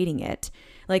creating it.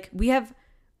 Like we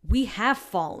have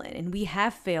fallen and we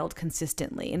have failed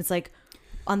consistently. And it's like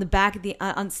on the back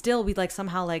of still we like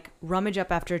somehow like rummage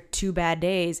up after 2 bad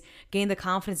days, gain the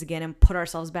confidence again and put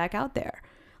ourselves back out there.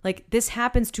 Like this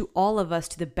happens to all of us,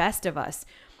 to the best of us.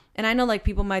 And I know like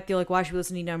people might feel like, why should we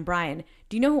listen to Nina and Brian?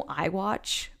 Do you know who I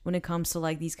watch when it comes to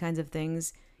like these kinds of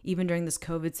things, even during this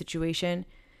COVID situation?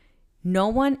 No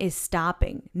one is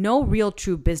stopping. No real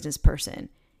true business person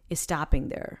is stopping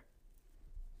their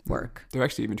work. They're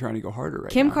actually even trying to go harder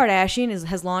right Kim now. Kardashian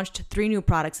has launched 3 new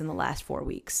products in the last 4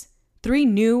 weeks. 3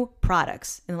 new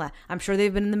products in the last. I'm sure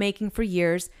they've been in the making for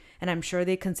years. And I'm sure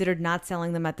they considered not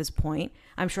selling them at this point.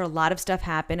 I'm sure a lot of stuff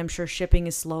happened. I'm sure shipping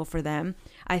is slow for them.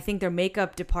 I think their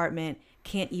makeup department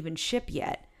can't even ship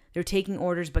yet. They're taking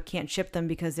orders but can't ship them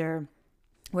because their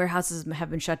warehouses have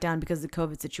been shut down because of the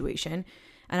COVID situation.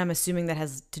 And I'm assuming that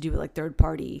has to do with like third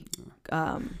party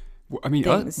I mean,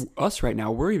 us right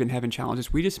now, we're even having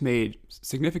challenges. We just made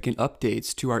significant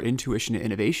updates to our Intuition and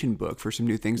Innovation book for some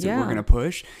new things that we're going to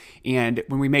push. And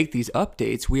when we make these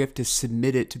updates, we have to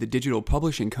submit it to the digital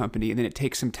publishing company. And then it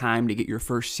takes some time to get your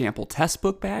first sample test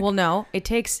book back. Well, no, it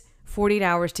takes 48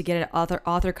 hours to get an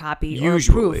author copy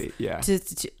usually, or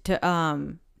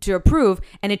approve to approve.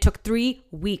 And it took 3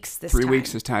 weeks this time. 3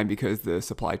 weeks this time because the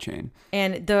supply chain.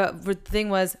 And the thing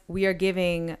was, we are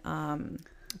giving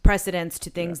precedence to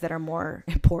things that are more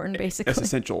important, basically. That's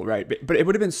essential, right? But it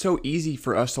would have been so easy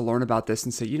for us to learn about this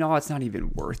and say, it's not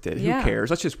even worth it. Who cares?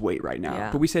 Let's just wait right now.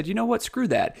 Yeah. But we said, you know what? Screw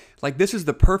that. Like, this is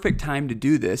the perfect time to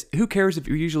do this. Who cares if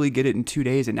you usually get it in 2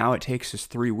 days and now it takes us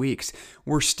 3 weeks?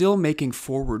 We're still making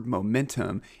forward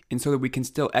momentum and so that we can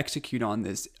still execute on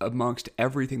this amongst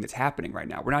everything that's happening right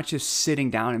now. We're not just sitting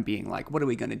down and being like, what are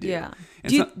we going to do? Yeah.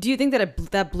 And Do you think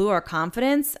that that blew our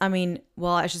confidence? I mean,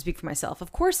 well, I should speak for myself.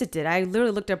 Of course it did. I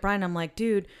literally looked at Brian and I'm like,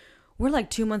 dude, we're like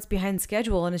 2 months behind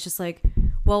schedule. And it's just like,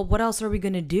 well, what else are we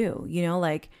going to do? You know,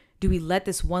 like, do we let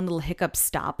this one little hiccup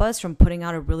stop us from putting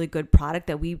out a really good product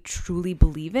that we truly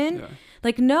believe in? Yeah.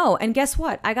 Like, no. And guess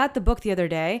what? I got the book the other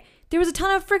day. There was a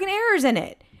ton of freaking errors in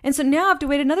it. And so now I have to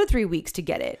wait another 3 weeks to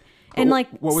get it. And But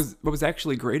like, what was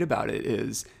actually great about it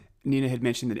is Nina had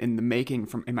mentioned that in the making,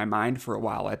 from in my mind for a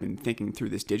while, I've been thinking through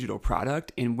this digital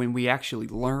product. And when we actually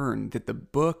learned that the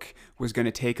book was going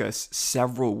to take us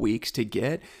several weeks to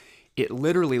get, it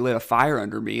literally lit a fire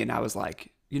under me. And I was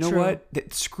like, you know True.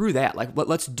 what? Screw that. Like, we're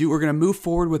going to move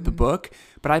forward with the book,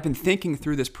 but I've been thinking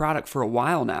through this product for a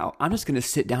while now. I'm just going to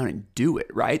sit down and do it,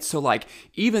 right? So like,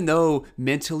 even though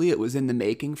mentally it was in the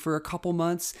making for a couple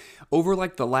months, over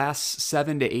like the last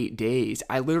 7 to 8 days,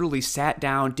 I literally sat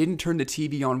down, didn't turn the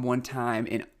TV on one time,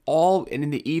 and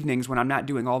in the evenings when I'm not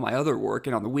doing all my other work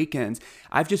and on the weekends,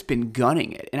 I've just been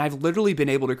gunning it. And I've literally been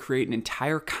able to create an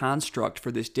entire construct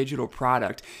for this digital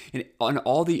product and on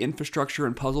all the infrastructure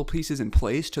and puzzle pieces in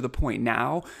place to the point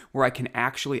now where I can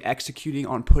actually executing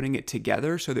on putting it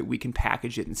together so that we can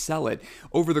package it and sell it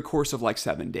over the course of like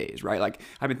 7 days, right? Like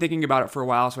I've been thinking about it for a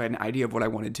while, so I had an idea of what I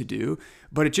wanted to do,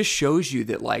 but it just shows you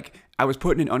that like I was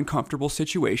put in an uncomfortable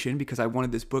situation because I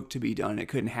wanted this book to be done and it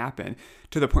couldn't happen,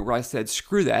 to the point where I said,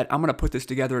 screw that. I'm going to put this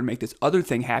together and make this other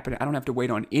thing happen. I don't have to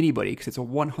wait on anybody because it's a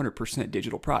 100%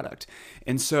 digital product.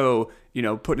 And so, you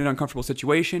know, put in an uncomfortable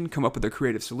situation, come up with a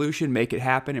creative solution, make it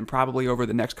happen. And probably over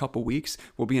the next couple weeks,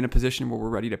 we'll be in a position where we're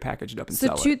ready to package it up and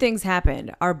sell it. So two things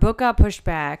happened. Our book got pushed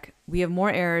back. We have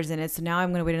more errors in it. So now I'm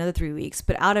going to wait another 3 weeks.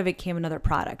 But out of it came another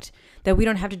product that we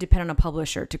don't have to depend on a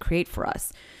publisher to create for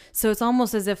us. So it's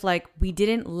almost as if like we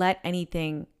didn't let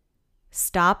anything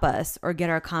stop us or get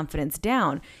our confidence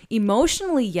down.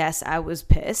 Emotionally, yes, I was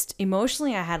pissed.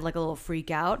 Emotionally, I had like a little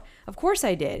freak out. Of course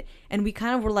I did. And we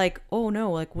kind of were like, oh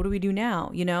no, like what do we do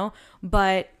now? You know,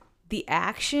 but the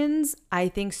actions I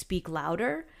think speak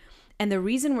louder. And the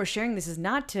reason we're sharing this is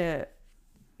not to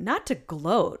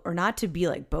gloat or not to be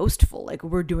like boastful, like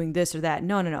we're doing this or that.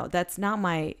 No. That's not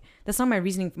my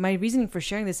reasoning. My reasoning for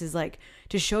sharing this is like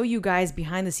to show you guys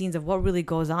behind the scenes of what really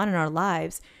goes on in our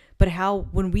lives, but how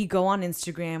when we go on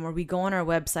Instagram or we go on our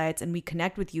websites and we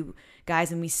connect with you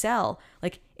guys and we sell,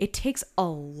 like it takes a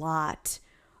lot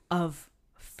of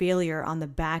failure on the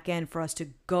back end for us to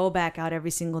go back out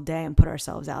every single day and put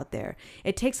ourselves out there.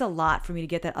 It takes a lot for me to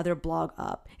get that other blog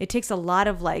up. It takes a lot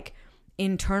of like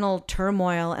internal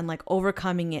turmoil and like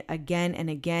overcoming it again and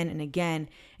again and again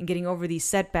and getting over these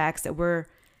setbacks that we're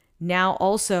now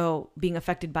also being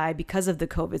affected by because of the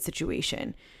COVID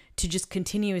situation, to just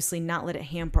continuously not let it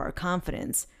hamper our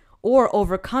confidence or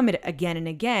overcome it again and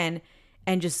again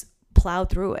and just plow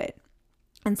through it.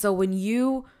 And so when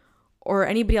you or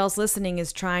anybody else listening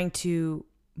is trying to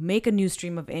make a new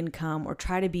stream of income or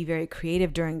try to be very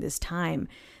creative during this time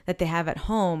that they have at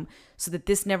home so that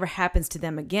this never happens to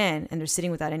them again and they're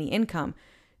sitting without any income,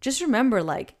 just remember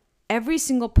like every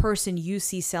single person you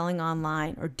see selling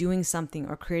online or doing something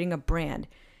or creating a brand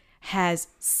has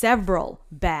several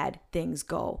bad things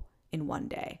go in one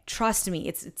day. Trust me,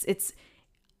 it's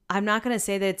I'm not going to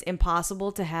say that it's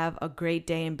impossible to have a great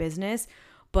day in business,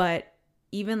 but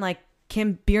even like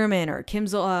Kim Bierman or Kim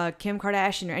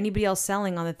Kardashian or anybody else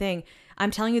selling on the thing,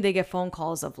 I'm telling you, they get phone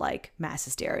calls of like mass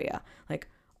hysteria. Like,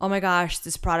 oh my gosh,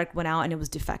 this product went out and it was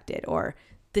defected, or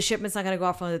the shipment's not going to go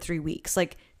out for another 3 weeks.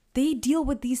 Like, they deal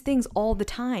with these things all the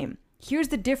time. Here's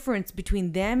the difference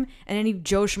between them and any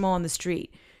Joe Schmo on the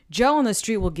street. Joe on the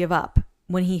street will give up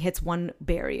when he hits one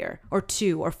barrier or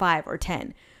 2 or 5 or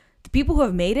 10. The people who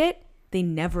have made it, they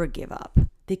never give up.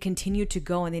 They continue to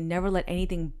go and they never let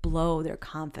anything blow their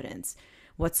confidence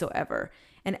whatsoever.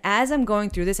 And as I'm going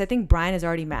through this, I think Brian has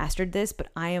already mastered this, but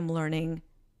I am learning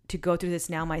to go through this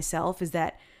now myself, is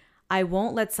that I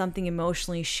won't let something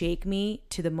emotionally shake me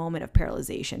to the moment of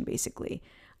paralyzation, basically.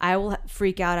 I will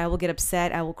freak out. I will get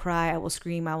upset. I will cry. I will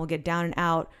scream. I will get down and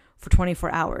out for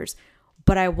 24 hours.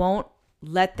 But I won't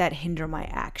let that hinder my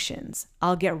actions.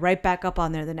 I'll get right back up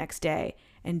on there the next day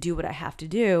and do what I have to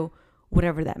do,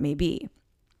 whatever that may be.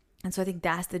 And so I think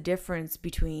that's the difference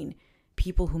between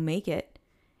people who make it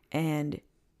and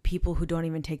people who don't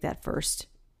even take that first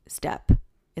step.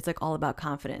 It's like all about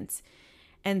confidence.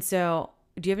 And so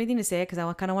do you have anything to say? Because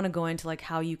I kind of want to go into like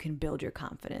how you can build your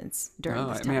confidence during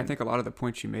this time. I mean, I think a lot of the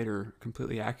points you made are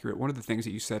completely accurate. One of the things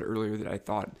that you said earlier that I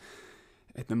thought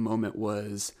at the moment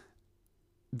was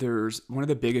there's one of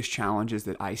the biggest challenges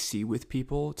that I see with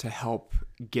people to help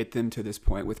get them to this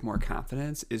point with more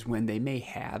confidence is when they may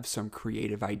have some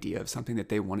creative idea of something that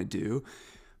they want to do,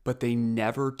 but they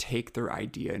never take their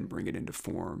idea and bring it into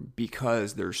form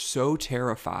because they're so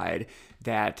terrified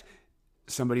that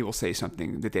somebody will say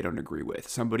something that they don't agree with.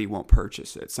 Somebody won't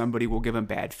purchase it. Somebody will give them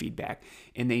bad feedback.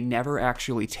 And they never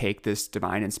actually take this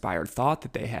divine inspired thought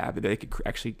that they have that they could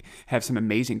actually have some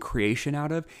amazing creation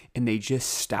out of, and they just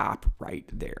stop right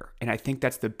there. And I think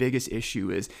that's the biggest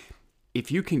issue is if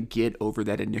you can get over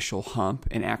that initial hump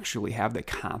and actually have the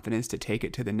confidence to take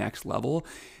it to the next level,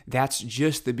 that's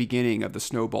just the beginning of the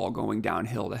snowball going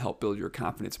downhill to help build your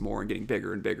confidence more and getting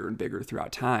bigger and bigger and bigger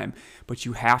throughout time. But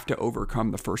you have to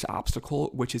overcome the first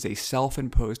obstacle, which is a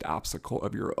self-imposed obstacle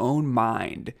of your own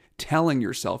mind telling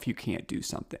yourself you can't do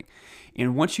something.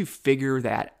 And once you figure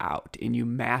that out and you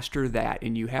master that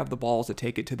and you have the balls to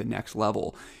take it to the next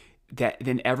level, that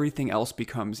then everything else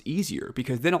becomes easier,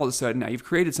 because then all of a sudden now you've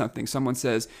created something. Someone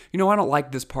says, I don't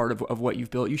like this part of what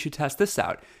you've built. You should test this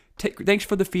out. Thanks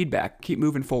for the feedback. Keep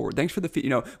moving forward. Thanks for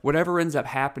the, whatever ends up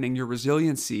happening, your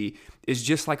resiliency is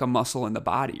just like a muscle in the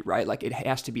body, right? Like it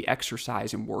has to be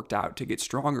exercised and worked out to get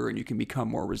stronger, and you can become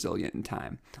more resilient in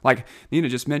time. Like Nina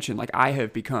just mentioned, like I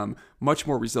have become much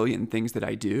more resilient in things that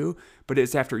I do, but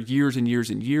it's after years and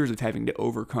years and years of having to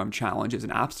overcome challenges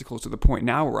and obstacles to the point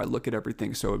now where I look at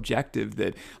everything so objective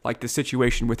that like the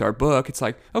situation with our book, it's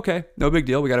like, okay, no big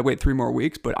deal. We got to wait 3 more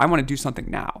weeks, but I want to do something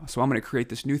now. So I'm going to create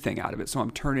this new thing out of it. So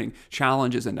I'm turning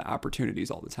challenges into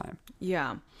opportunities all the time.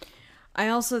 Yeah. I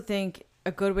also think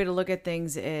a good way to look at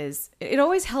things is it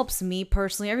always helps me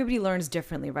personally. Everybody learns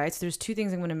differently, right? So there's 2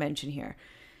 things I'm going to mention here.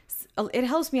 It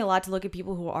helps me a lot to look at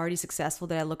people who are already successful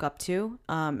that I look up to,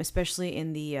 especially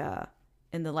in the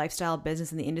lifestyle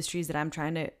business and the industries that I'm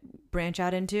trying to branch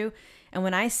out into. And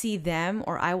when I see them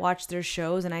or I watch their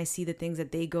shows and I see the things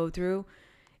that they go through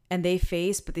and they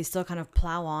face, but they still kind of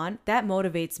plow on, that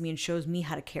motivates me and shows me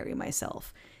how to carry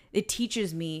myself. It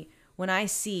teaches me when I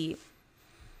see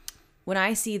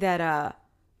that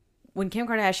when Kim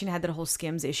Kardashian had that whole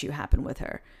Skims issue happen with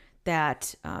her,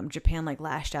 that Japan like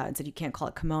lashed out and said you can't call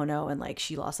it kimono, and like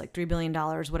she lost like $3 billion,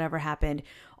 whatever happened.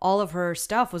 All of her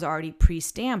stuff was already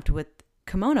pre-stamped with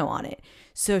kimono on it.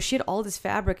 So she had all this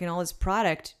fabric and all this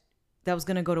product that was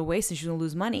going to go to waste and she was going to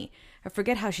lose money. I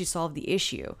forget how she solved the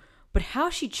issue, but how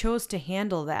she chose to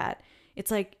handle that, it's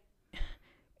like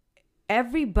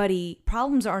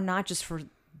problems are not just for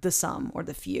the some or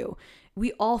the few.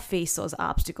 We all face those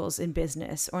obstacles in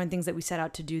business or in things that we set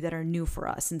out to do that are new for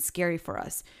us and scary for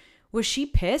us. Was she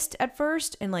pissed at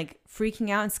first and like freaking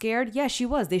out and scared? Yeah, she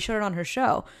was. They showed it on her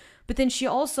show. But then she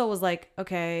also was like,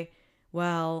 okay,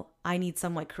 well, I need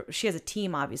some, like, she has a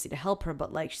team obviously to help her,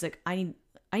 but like, she's like, I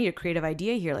need a creative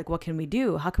idea here. Like, what can we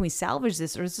do? How can we salvage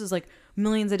this? Or this is like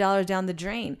millions of dollars down the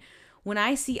drain. When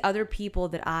I see other people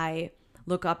that I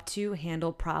look up to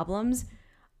handle problems,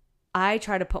 I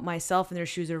try to put myself in their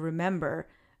shoes or remember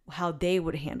how they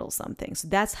would handle something. So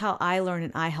that's how I learn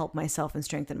and I help myself and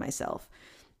strengthen myself.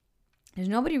 There's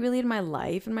nobody really in my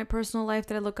life, in my personal life,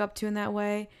 that I look up to in that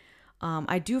way.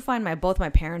 I do find both my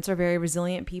parents are very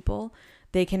resilient people.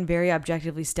 They can very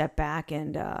objectively step back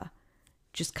and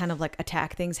just kind of like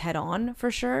attack things head on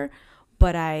for sure.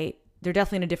 But they're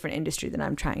definitely in a different industry than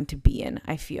I'm trying to be in,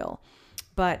 I feel.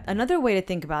 But another way to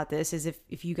think about this is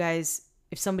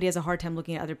if somebody has a hard time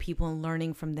looking at other people and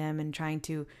learning from them and trying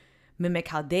to mimic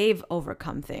how they've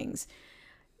overcome things,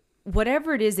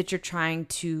 whatever it is that you're trying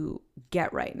to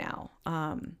get right now,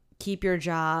 keep your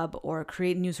job or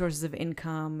create new sources of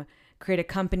income, create a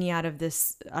company out of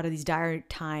these dire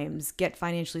times, get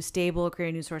financially stable, create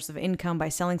a new source of income by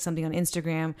selling something on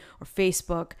Instagram or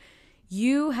Facebook,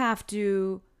 you have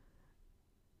to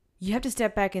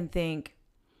step back and think,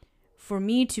 for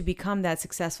me to become that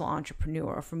successful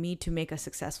entrepreneur, or for me to make a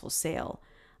successful sale,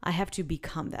 I have to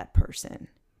become that person.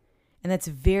 And that's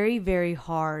very, very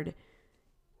hard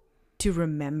to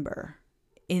remember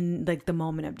in like the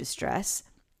moment of distress.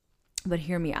 But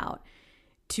hear me out.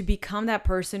 To become that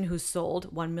person who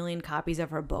sold 1 million copies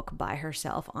of her book by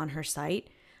herself on her site,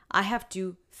 I have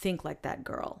to think like that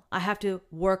girl. I have to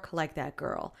work like that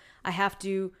girl. I have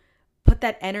to put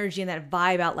that energy and that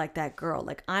vibe out like that girl.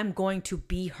 Like, I'm going to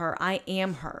be her. I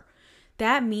am her.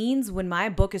 That means when my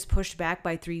book is pushed back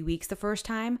by 3 weeks the first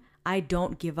time, I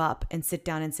don't give up and sit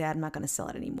down and say, I'm not going to sell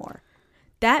it anymore.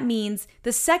 That means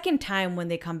the second time when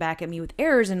they come back at me with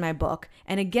errors in my book,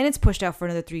 and again it's pushed out for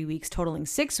another 3 weeks, totaling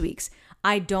 6 weeks,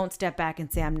 I don't step back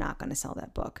and say, I'm not going to sell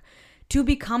that book. To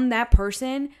become that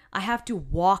person, I have to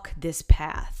walk this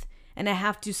path. And I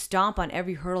have to stomp on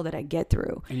every hurdle that I get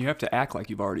through. And you have to act like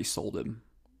you've already sold him.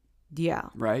 Yeah.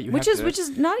 Right? Which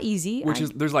is not easy.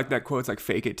 There's like that quote, it's like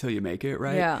fake it till you make it,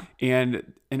 right? Yeah.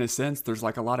 And in a sense, there's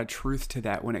like a lot of truth to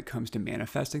that when it comes to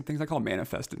manifesting things. I call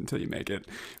manifest it until you make it.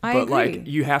 I But agree. like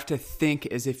you have to think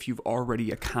as if you've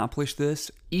already accomplished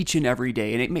this each and every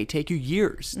day. And it may take you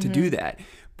years to do that.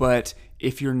 But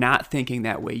if you're not thinking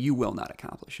that way, you will not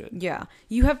accomplish it. Yeah.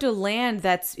 You have to land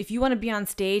if you want to be on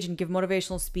stage and give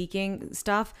motivational speaking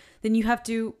stuff, then you have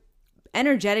to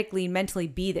energetically, mentally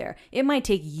be there. It might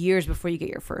take years before you get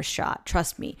your first shot.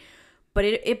 Trust me. But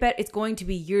it's going to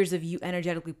be years of you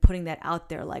energetically putting that out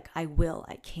there. Like, I will,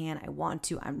 I can, I want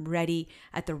to, I'm ready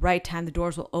at the right time. The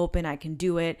doors will open. I can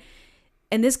do it.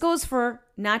 And this goes for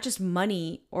not just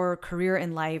money or career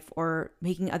in life or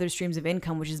making other streams of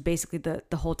income, which is basically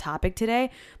the whole topic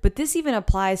today. But this even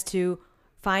applies to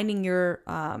finding your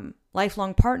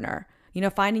lifelong partner,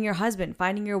 finding your husband,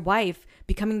 finding your wife,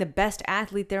 becoming the best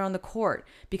athlete there on the court,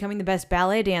 becoming the best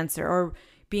ballet dancer, or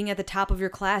being at the top of your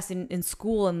class in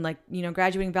school and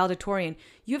graduating valedictorian.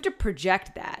 You have to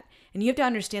project that. And you have to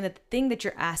understand that the thing that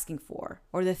you're asking for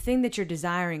or the thing that you're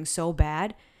desiring so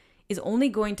bad is only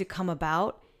going to come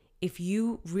about if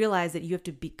you realize that you have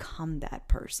to become that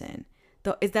person.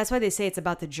 That's why they say it's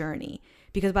about the journey.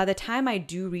 Because by the time I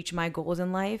do reach my goals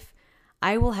in life,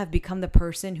 I will have become the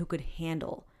person who could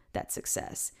handle that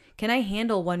success. Can I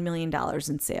handle $1 million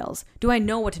in sales? Do I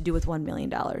know what to do with $1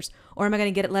 million? Or am I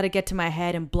going to let it get to my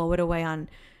head and blow it away on,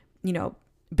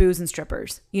 booze and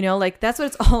strippers? That's what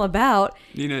it's all about.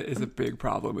 Nina is a big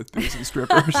problem with booze and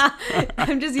strippers.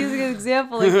 I'm just using an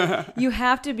example. You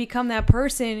have to become that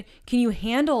person. Can you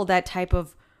handle that type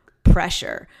of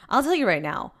pressure? I'll tell you right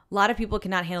now, a lot of people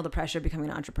cannot handle the pressure of becoming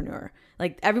an entrepreneur.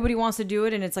 Like, everybody wants to do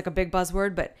it and it's like a big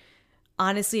buzzword, but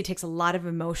honestly, it takes a lot of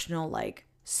emotional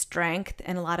strength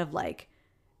and a lot of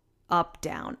up,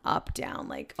 down,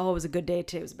 like, oh, it was a good day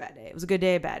today, it was a bad day, it was a good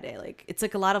day, a bad day. Like, it's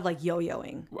like a lot of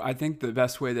yo-yoing. I think the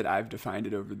best way that I've defined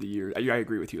it over the years, I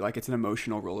agree with you, it's an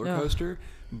emotional roller coaster.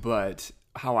 But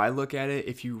how I look at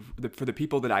it, for the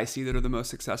people that I see that are the most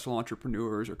successful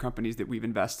entrepreneurs or companies that we've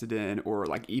invested in, or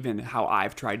even how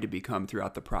I've tried to become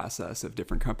throughout the process of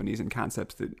different companies and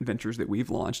concepts ventures that we've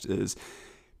launched, is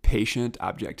patient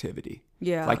objectivity.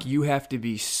 Yeah. You have to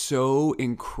be so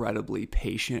incredibly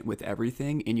patient with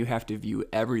everything, and you have to view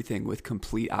everything with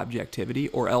complete objectivity,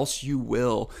 or else you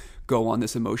will go on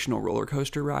this emotional roller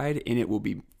coaster ride and it will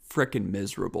be freaking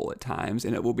miserable at times,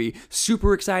 and it will be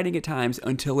super exciting at times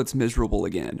until it's miserable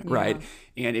again, right?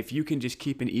 And if you can just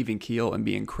keep an even keel and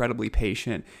be incredibly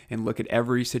patient and look at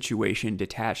every situation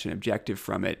detached and objective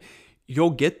from it, you'll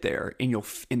get there,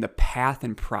 and the path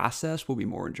and process will be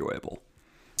more enjoyable.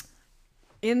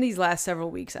 In these last several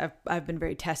weeks, I've been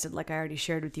very tested, like I already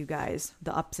shared with you guys,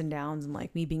 the ups and downs and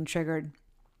me being triggered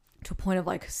to a point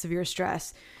of severe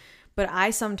stress. But I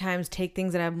sometimes take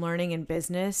things that I'm learning in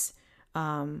business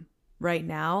right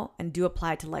now and do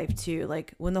apply it to life too.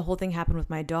 Like, when the whole thing happened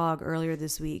with my dog earlier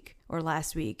this week or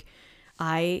last week,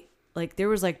 there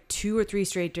was 2 or 3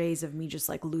 straight days of me just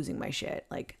losing my shit.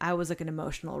 I was an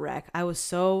emotional wreck. I was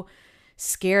so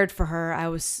scared for her.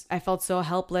 I felt so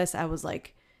helpless. I was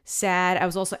sad. I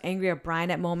was also angry at Brian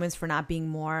at moments for not being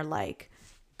more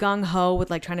gung-ho with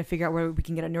trying to figure out where we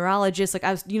can get a neurologist.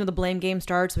 I was, the blame game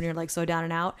starts when you're so down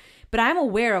and out. But I'm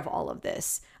aware of all of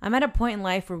this. I'm at a point in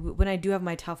life where when I do have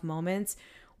my tough moments,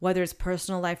 whether it's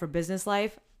personal life or business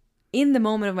life, in the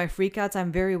moment of my freakouts,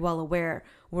 I'm very well aware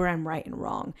where I'm right and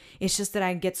wrong. It's just that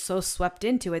I get so swept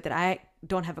into it that I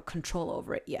don't have a control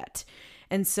over it yet.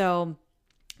 And so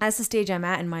that's the stage I'm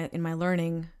at in my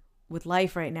learning with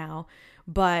life right now.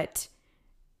 But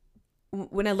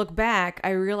when I look back,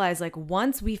 I realized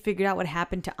once we figured out what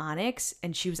happened to Onyx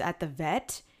and she was at the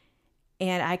vet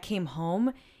and I came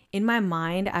home, in my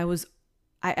mind,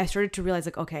 I started to realize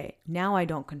okay, now I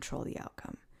don't control the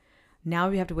outcome. Now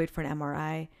we have to wait for an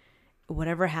MRI.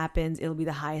 Whatever happens, it'll be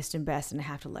the highest and best, and I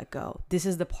have to let go. This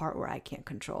is the part where I can't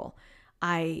control.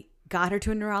 I got her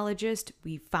to a neurologist.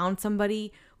 We found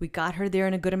somebody. We got her there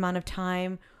in a good amount of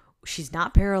time. She's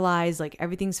not paralyzed.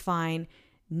 Everything's fine.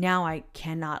 Now I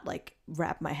cannot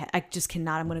wrap my head. I just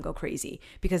cannot. I'm going to go crazy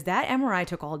because that MRI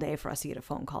took all day for us to get a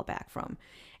phone call back from.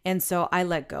 And so I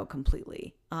let go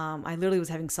completely. I literally was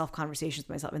having self-conversations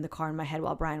with myself in the car in my head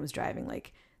while Brian was driving.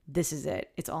 This is it.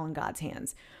 It's all in God's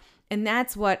hands. And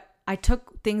that's what I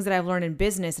took things that I've learned in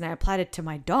business and I applied it to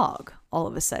my dog all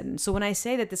of a sudden. So when I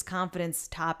say that this confidence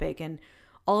topic and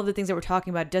all of the things that we're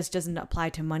talking about doesn't apply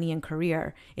to money and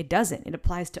career, it doesn't. It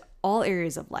applies to all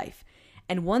areas of life.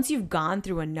 And once you've gone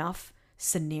through enough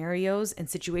scenarios and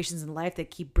situations in life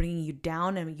that keep bringing you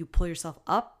down and you pull yourself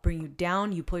up, bring you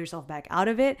down, you pull yourself back out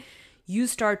of it, you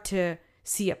start to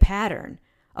see a pattern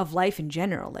of life in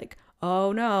general. Like,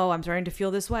 oh no, I'm starting to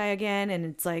feel this way again. And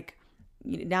it's like,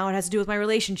 now it has to do with my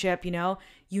relationship,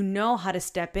 you know how to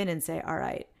step in and say, all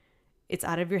right, it's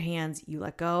out of your hands. You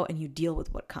let go and you deal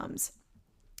with what comes.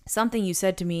 Something you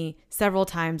said to me several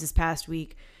times this past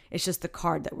week, it's just the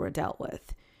card that we're dealt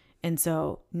with. And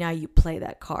so now you play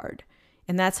that card.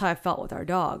 And that's how I felt with our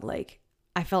dog. Like,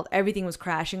 I felt everything was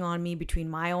crashing on me between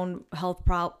my own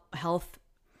health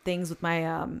things with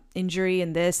my injury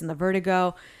and this and the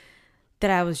vertigo, that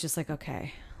I was just like,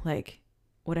 okay, like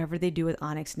whatever they do with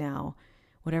Onyx now,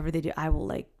 whatever they do, I will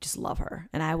like just love her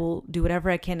and I will do whatever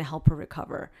I can to help her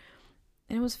recover.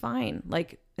 And it was fine.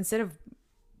 Like, instead of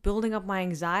building up my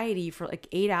anxiety for like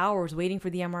 8 hours waiting for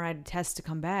the MRI test to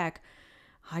come back,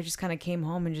 I just kind of came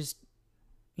home and just,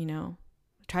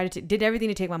 did everything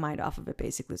to take my mind off of it,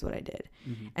 basically is what I did.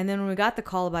 Mm-hmm. And then when we got the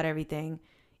call about everything,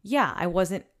 yeah, I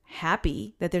wasn't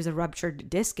happy that there's a ruptured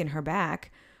disc in her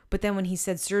back. But then when he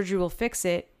said surgery will fix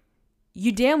it,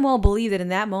 you damn well believe that in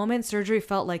that moment, surgery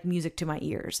felt like music to my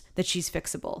ears, that she's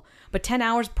fixable. But 10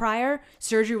 hours prior,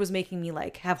 surgery was making me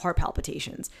like have heart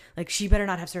palpitations. Like, she better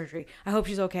not have surgery. I hope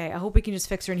she's okay. I hope we can just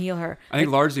fix her and heal her. I think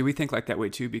largely we think like that way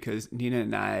too, because Nina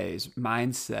and I's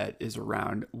mindset is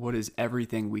around what is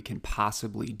everything we can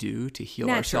possibly do to heal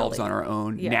ourselves on our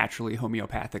own, naturally,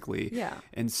 homeopathically. Yeah.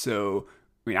 And so,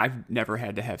 I mean, I've never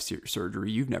had to have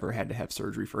surgery. You've never had to have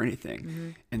surgery for anything. Mm-hmm.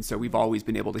 And so we've always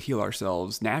been able to heal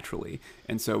ourselves naturally.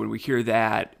 And so when we hear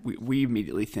that, we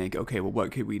immediately think, okay, well,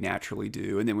 what could we naturally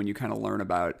do? And then when you kind of learn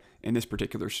about, in this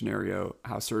particular scenario,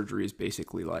 how surgery is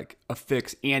basically like a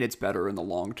fix and it's better in the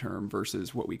long term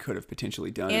versus what we could have potentially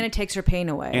done. And it takes her pain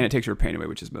away.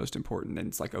 Which is most important. And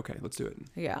it's like, okay, let's do it.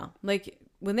 Yeah. Like,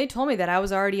 when they told me that, I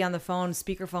was already on the phone,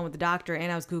 speakerphone with the doctor,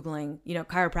 and I was Googling,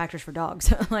 chiropractors for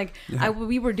dogs. Like, yeah.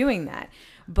 We were doing that.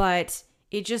 But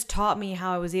it just taught me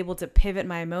how I was able to pivot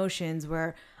my emotions,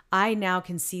 where I now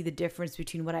can see the difference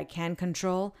between what I can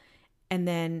control and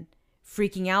then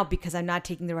freaking out because I'm not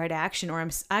taking the right action, or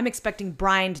I'm expecting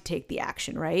Brian to take the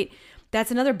action, right? That's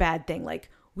another bad thing.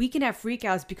 Like, we can have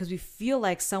freakouts because we feel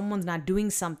like someone's not doing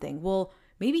something. Well,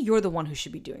 maybe you're the one who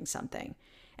should be doing something.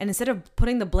 And instead of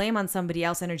putting the blame on somebody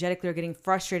else energetically or getting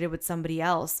frustrated with somebody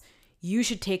else, you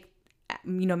should take,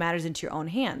 matters into your own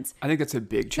hands. I think that's a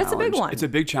big challenge. That's a big one. It's a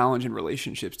big challenge in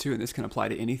relationships too, and this can apply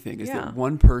to anything, is that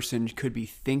one person could be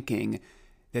thinking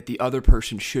that the other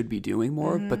person should be doing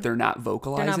more, but they're not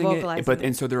vocalizing it.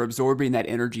 And so they're absorbing that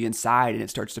energy inside, and it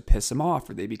starts to piss them off,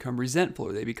 or they become resentful,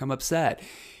 or they become upset.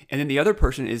 And then the other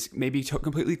person is maybe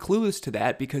completely clueless to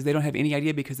that because they don't have any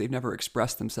idea, because they've never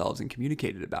expressed themselves and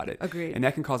communicated about it. Agreed. And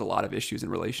that can cause a lot of issues in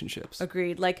relationships.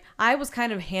 Agreed. Like, I was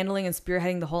kind of handling and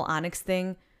spearheading the whole Onyx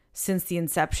thing since the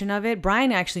inception of it.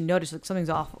 Brian actually noticed like something's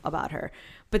off about her.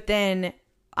 But then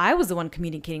I was the one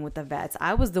communicating with the vets.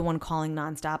 I was the one calling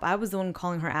nonstop. I was the one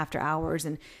calling her after hours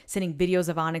and sending videos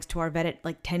of Onyx to our vet at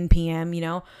like 10 p.m.,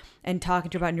 and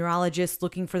talking to her about neurologists,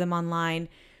 looking for them online.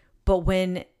 But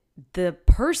when the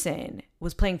person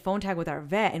was playing phone tag with our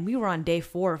vet, and we were on day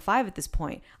 4 or 5 at this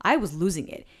point, I was losing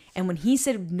it. And when he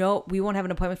said, no, we won't have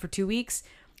an appointment for 2 weeks,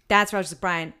 that's where I was like,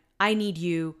 Brian, I need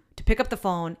you to pick up the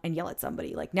phone and yell at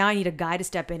somebody. Like, now I need a guy to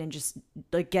step in and just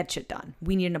like get shit done.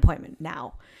 We need an appointment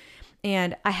now.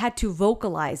 And I had to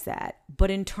vocalize that.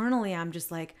 But internally, I'm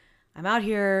just like, I'm out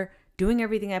here doing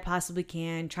everything I possibly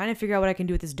can, trying to figure out what I can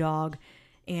do with this dog,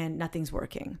 and nothing's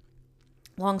working.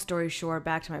 Long story short,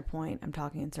 back to my point, I'm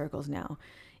talking in circles now,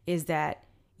 is that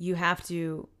you have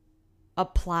to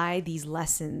apply these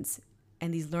lessons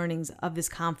and these learnings of this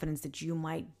confidence that you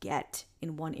might get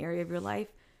in one area of your life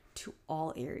to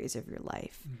all areas of your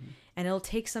life. Mm-hmm. And it'll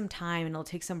take some time, and it'll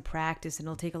take some practice, and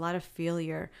it'll take a lot of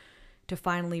failure to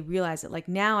finally realize it. Like,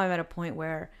 now I'm at a point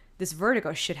where this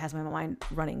vertigo shit has my mind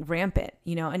running rampant,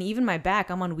 and even my back,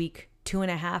 I'm on week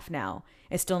 2.5 now.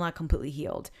 It's still not completely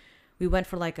healed. We went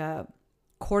for like a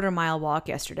 1/4 mile walk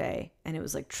yesterday, and it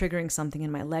was like triggering something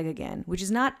in my leg again, which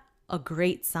is not a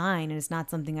great sign, and it's not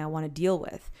something I want to deal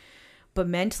with. But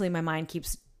mentally, my mind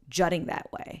keeps jutting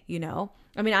that way,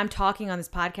 I mean, I'm talking on this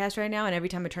podcast right now, and every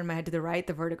time I turn my head to the right,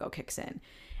 the vertigo kicks in.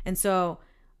 And so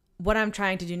what I'm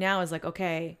trying to do now is like,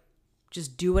 okay,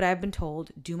 just do what I've been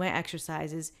told, do my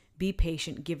exercises, be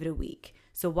patient, give it a week.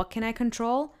 So what can I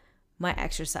control? My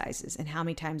exercises and how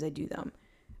many times I do them.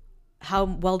 How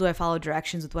well do I follow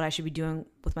directions with what I should be doing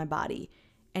with my body?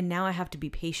 And now I have to be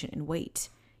patient and wait,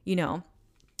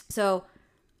 So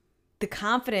the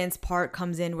confidence part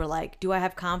comes in where like, do I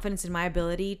have confidence in my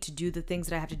ability to do the things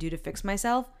that I have to do to fix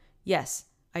myself? Yes,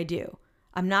 I do.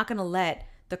 I'm not going to let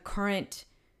the current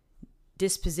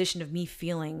disposition of me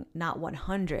feeling not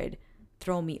 100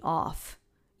 throw me off,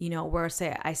 where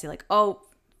I say like, oh,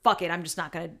 fuck it, I'm just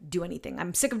not going to do anything.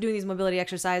 I'm sick of doing these mobility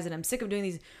exercises and I'm sick of doing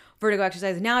these vertigo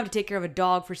exercises. Now I have to take care of a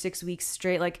dog for 6 weeks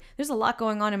straight. Like, there's a lot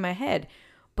going on in my head,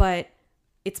 but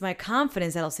it's my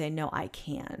confidence that'll say, no, I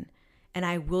can. And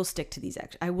I will stick to these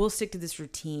I will stick to this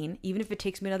routine. Even if it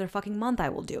takes me another fucking month, I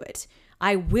will do it.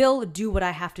 I will do what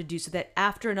I have to do so that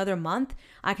after another month,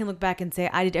 I can look back and say,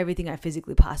 I did everything I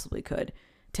physically possibly could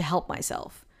to help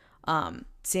myself.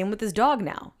 Same with this dog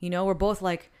now. You know, we're both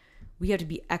like, we have to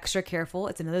be extra careful.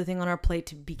 It's another thing on our plate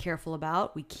to be careful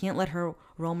about. We can't let her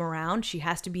roam around. She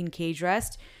has to be in cage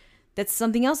rest. That's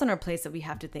something else on our plates that we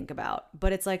have to think about.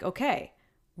 But it's like, okay,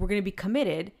 we're going to be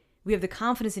committed. We have the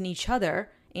confidence in each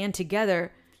other and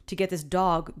together to get this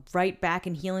dog right back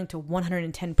in healing to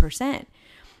 110%.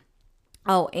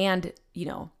 Oh, and, you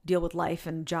know, deal with life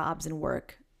and jobs and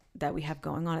work that we have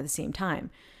going on at the same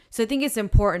time. So I think it's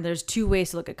important. There's two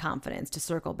ways to look at confidence, to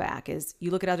circle back, is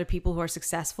you look at other people who are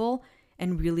successful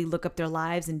and really look up their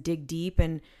lives and dig deep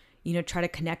and, you know, try to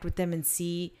connect with them and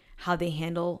see how they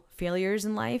handle failures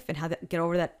in life and how they get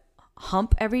over that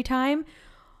hump every time.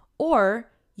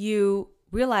 Or you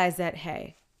realize that,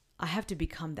 hey, I have to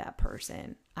become that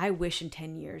person. I wish in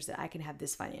 10 years that I can have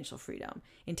this financial freedom.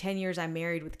 In 10 years, I'm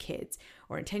married with kids,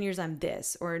 or in 10 years, I'm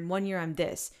this, or in 1 year, I'm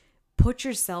this. Put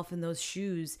yourself in those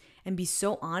shoes and be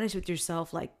so honest with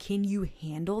yourself. Like, can you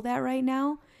handle that right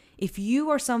now? If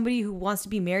you are somebody who wants to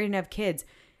be married and have kids,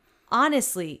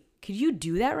 honestly, could you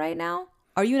do that right now?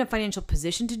 Are you in a financial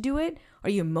position to do it? Are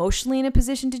you emotionally in a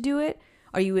position to do it?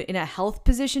 Are you in a health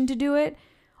position to do it?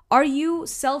 Are you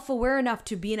self-aware enough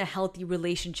to be in a healthy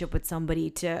relationship with somebody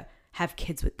to have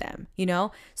kids with them? You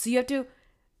know? So you have to,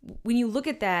 when you look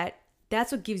at that,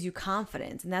 that's what gives you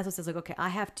confidence. And that's what says, like, okay, I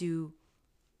have to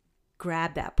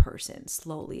grab that person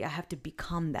slowly. I have to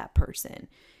become that person.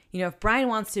 You know, if Brian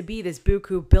wants to be this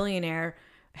buku billionaire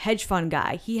hedge fund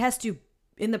guy, he has to,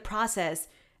 in the process,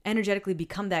 energetically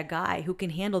become that guy who can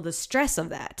handle the stress of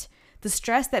that. The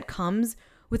stress that comes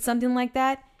with something like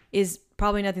that is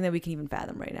probably nothing that we can even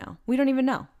fathom right now. We don't even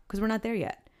know because we're not there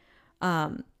yet.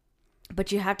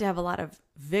 But you have to have a lot of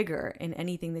vigor in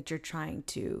anything that you're trying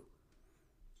to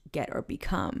get or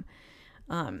become.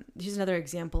 Here's another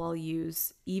example I'll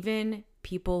use. Even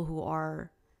people who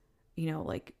are, you know,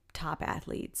 like top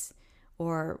athletes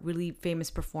or really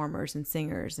famous performers and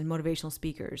singers and motivational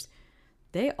speakers,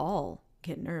 they all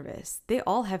get nervous. They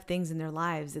all have things in their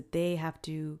lives that they have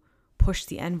to push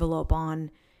the envelope on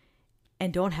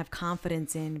and don't have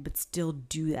confidence in, but still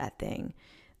do that thing.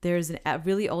 There's a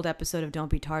really old episode of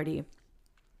Don't Be Tardy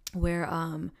where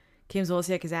Kim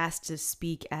Zolciak is asked to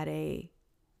speak at a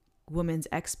women's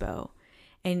expo.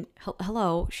 And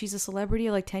hello, she's a celebrity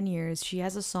of like 10 years. She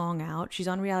has a song out. She's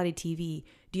on reality TV.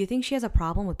 Do you think she has a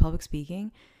problem with public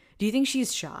speaking? Do you think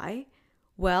she's shy?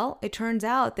 Well, it turns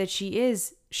out that she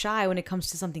is shy when it comes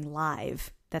to something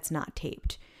live that's not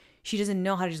taped. She doesn't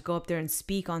know how to just go up there and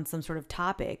speak on some sort of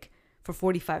topic for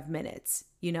 45 minutes.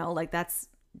 You know, like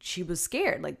she was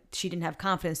scared. Like she didn't have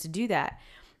confidence to do that.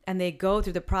 And they go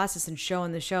through the process and show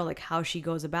in the show like how she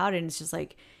goes about it. And it's just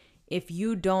like, if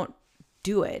you don't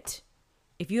do it,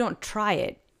 if you don't try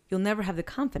it, you'll never have the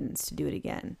confidence to do it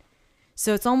again.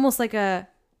 So it's almost like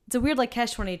it's a weird like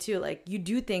catch-22. Like you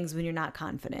do things when you're not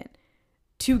confident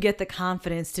to get the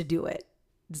confidence to do it.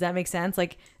 Does that make sense?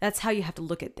 Like that's how you have to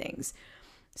look at things.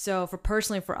 So for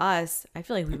us, I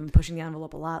feel like we've been pushing the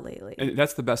envelope a lot lately. And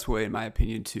that's the best way, in my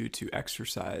opinion, to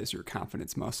exercise your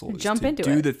confidence muscle. Jump into it.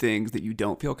 Do the things that you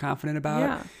don't feel confident about.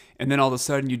 Yeah. And then all of a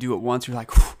sudden you do it once, you're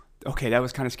like, okay, that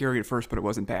was kind of scary at first, but it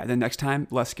wasn't bad. Then next time,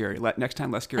 less scary. Next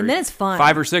time, less scary. And then it's fun.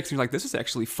 5 or 6, and you're like, this is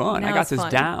actually fun. Now I got this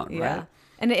fun. down. Yeah. Right?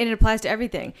 And it applies to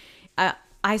everything.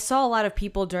 I saw a lot of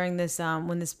people during this,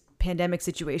 when this pandemic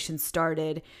situation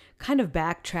started, kind of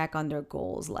backtrack on their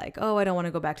goals. Like, oh, I don't want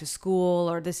to go back to school,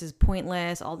 or this is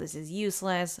pointless. All this is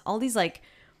useless. All this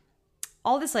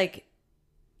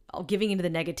giving into the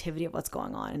negativity of what's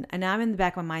going on. And I'm in the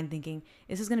back of my mind thinking,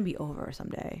 this is going to be over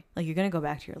someday. Like you're going to go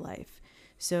back to your life.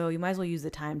 So you might as well use the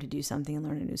time to do something and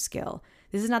learn a new skill.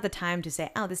 This is not the time to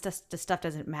say, oh, this stuff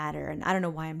doesn't matter and I don't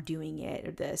know why I'm doing it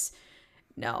or this.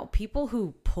 No, people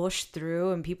who push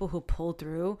through and people who pull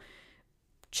through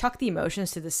chuck the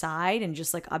emotions to the side and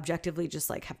just like objectively just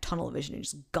like have tunnel vision and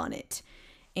just gun it.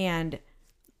 And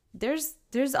there's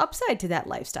upside to that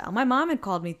lifestyle. My mom had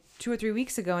called me 2 or 3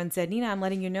 weeks ago and said, Nina, I'm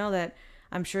letting you know that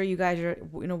I'm sure you guys are,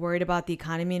 you know, worried about the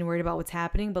economy and worried about what's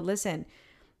happening. But listen,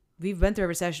 we've been through a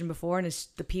recession before, and it's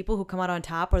the people who come out on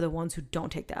top are the ones who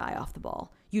don't take their eye off the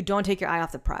ball. You don't take your eye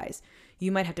off the prize.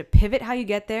 You might have to pivot how you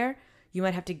get there.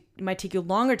 It might take you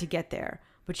longer to get there,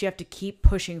 but you have to keep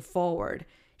pushing forward.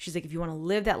 She's like, if you want to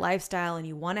live that lifestyle and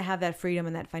you want to have that freedom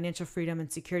and that financial freedom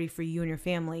and security for you and your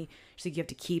family, she's like, you have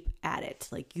to keep at it.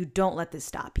 Like, you don't let this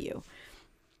stop you.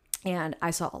 And I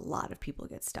saw a lot of people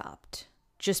get stopped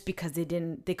just because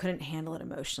they couldn't handle it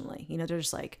emotionally. You know, they're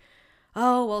just like,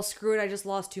 oh, well, screw it. I just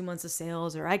lost 2 months of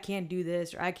sales, or I can't do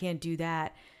this, or I can't do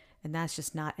that. And that's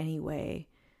just not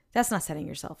that's not setting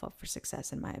yourself up for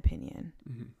success, in my opinion.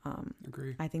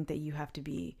 Agree. I think that you have to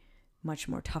be much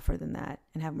more tougher than that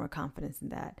and have more confidence in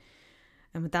that.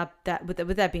 And with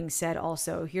that being said,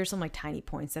 also, here's some like tiny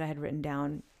points that I had written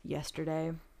down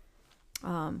yesterday.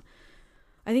 I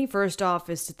think first off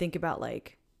is to think about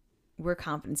like where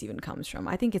confidence even comes from.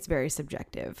 I think it's very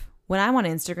subjective. When I'm on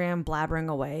Instagram blabbering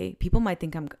away, people might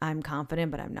think I'm confident,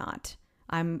 but I'm not.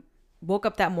 Woke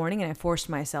up that morning and I forced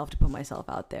myself to put myself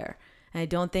out there. And I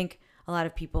don't think a lot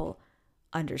of people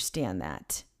understand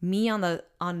that. Me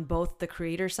on both the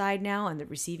creator side now and the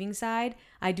receiving side,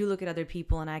 I do look at other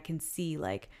people and I can see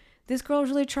like, this girl's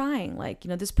really trying. Like, you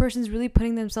know, this person's really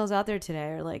putting themselves out there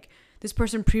today, or like this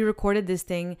person pre-recorded this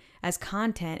thing as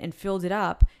content and filled it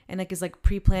up and like is like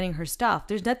pre-planning her stuff.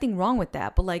 There's nothing wrong with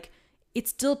that, but like it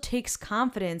still takes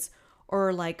confidence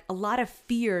or like a lot of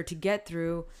fear to get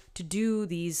through to do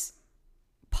these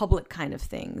public kind of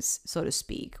things, so to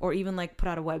speak, or even like put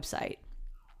out a website.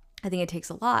 I think it takes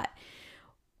a lot,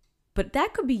 but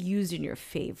that could be used in your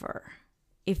favor.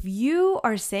 If you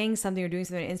are saying something or doing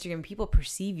something on Instagram, people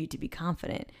perceive you to be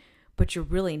confident, but you're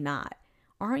really not.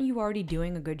 Aren't you already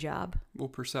doing a good job? Well,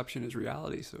 perception is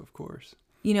reality, so of course.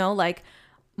 You know, like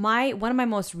one of my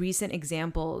most recent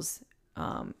examples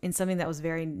in something that was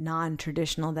very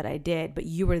non-traditional that I did, but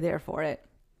you were there for it,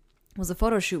 was a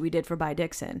photo shoot we did for By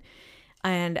Dixon.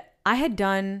 And I had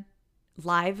done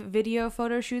live video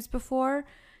photo shoots before,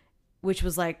 which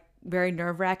was like very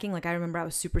nerve-wracking. Like I remember I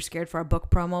was super scared for our book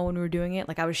promo when we were doing it.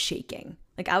 Like I was shaking.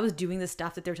 Like I was doing the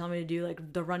stuff that they were telling me to do,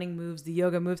 like the running moves, the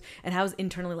yoga moves, and I was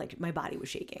internally like my body was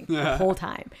shaking the whole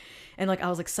time. And like I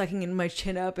was like sucking in my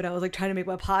chin up and I was like trying to make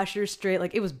my posture straight.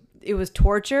 Like it was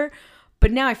torture.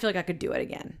 But now I feel like I could do it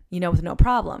again, you know, with no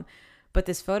problem. But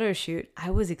this photo shoot, I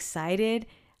was excited.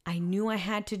 I knew I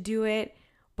had to do it.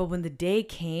 But when the day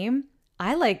came,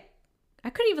 I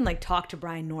couldn't even like talk to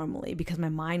Brian normally because my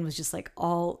mind was just like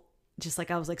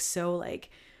I was like so like,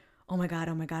 oh my God,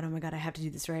 I have to do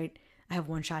this right. I have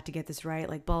one shot to get this right,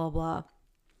 like blah, blah, blah.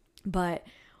 But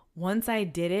once I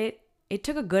did it, it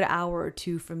took a good hour or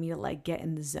two for me to like get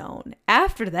in the zone.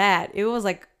 After that, it was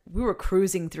like we were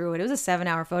cruising through it. It was a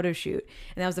 7-hour photo shoot.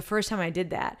 And that was the first time I did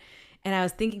that. And I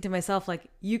was thinking to myself, like,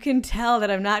 you can tell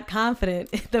that I'm not confident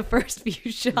in the first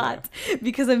few shots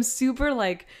because I'm super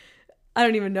like, I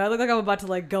don't even know. I look like I'm about to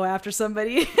like go after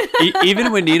somebody.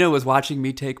 Even when Nina was watching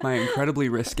me take my incredibly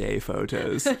risque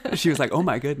photos, she was like, oh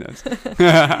my goodness.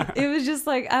 It was just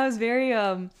like, I was very,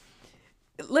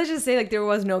 let's just say like there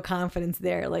was no confidence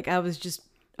there. Like I was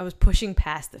pushing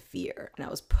past the fear and I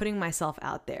was putting myself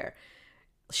out there.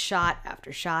 Shot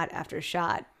after shot after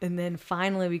shot, and then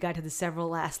finally we got to the several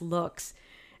last looks,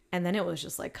 and then it was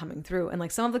just like coming through. And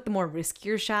like some of like the more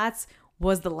riskier shots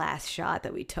was the last shot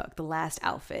that we took, the last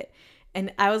outfit.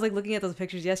 And I was like looking at those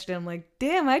pictures yesterday, I'm like,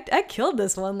 damn, I killed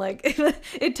this one. Like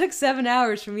it took 7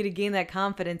 hours for me to gain that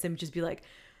confidence and just be like,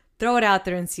 throw it out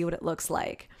there and see what it looks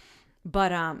like.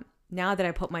 But now that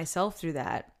I put myself through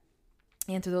that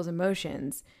and through those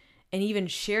emotions and even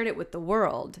shared it with the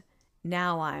world,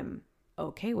 now I'm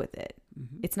okay with it.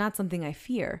 Mm-hmm. It's not something I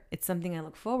fear. It's something I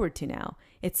look forward to now.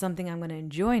 It's something I'm going to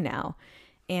enjoy now.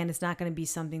 And it's not going to be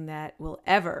something that will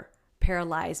ever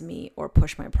paralyze me or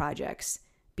push my projects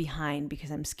behind because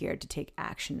I'm scared to take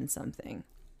action in something.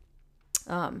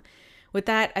 With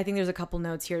that, I think there's a couple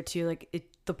notes here too. Like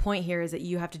the point here is that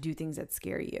you have to do things that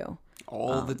scare you.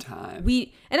 All the time.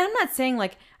 And I'm not saying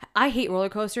like I hate roller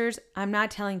coasters. I'm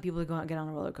not telling people to go out and get on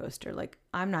a roller coaster. Like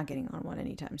I'm not getting on one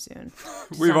anytime soon.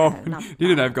 Nina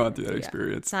and I've gone through that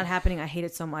experience. It's not happening. I hate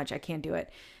it so much. I can't do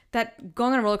it. That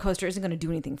going on a roller coaster isn't going to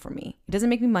do anything for me. It doesn't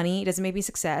make me money. It doesn't make me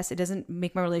success. It doesn't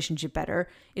make my relationship better.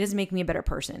 It doesn't make me a better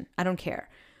person. I don't care.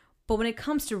 But when it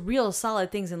comes to real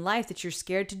solid things in life that you're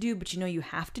scared to do, but you know you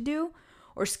have to do,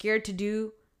 or scared to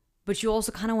do, but you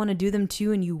also kind of want to do them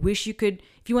too, and you wish you could,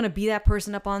 if you want to be that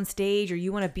person up on stage, or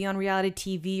you want to be on reality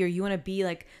TV, or you want to be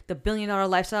like the $1 billion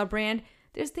lifestyle brand,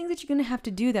 there's things that you're going to have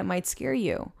to do that might scare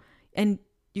you. And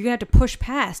you're going to have to push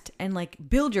past and like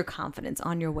build your confidence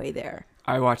on your way there.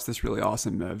 I watched this really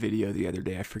awesome video the other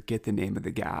day. I forget the name of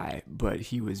the guy, but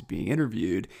he was being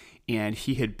interviewed and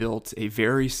he had built a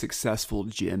very successful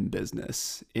gym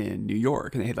business in New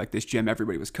York. And they had like this gym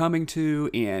everybody was coming to,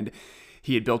 and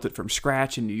he had built it from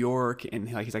scratch in New York. And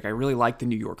he's like, I really liked the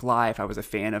New York life. I was a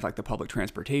fan of like the public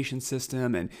transportation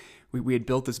system. And we had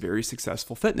built this very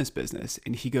successful fitness business.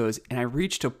 And he goes, and I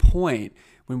reached a point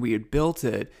when we had built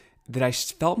it that I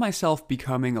felt myself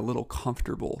becoming a little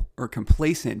comfortable or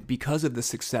complacent because of the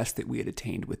success that we had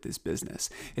attained with this business.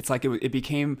 It's like it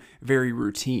became very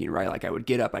routine, right? Like I would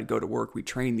get up, I'd go to work, we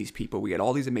train these people, we had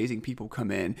all these amazing people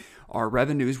come in, our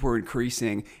revenues were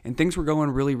increasing, and things were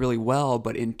going really, really well.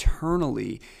 But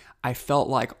internally, I felt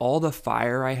like all the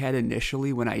fire I had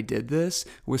initially when I did this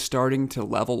was starting to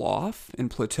level off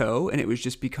and plateau, and it was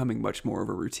just becoming much more of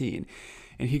a routine.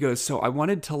 And he goes, so I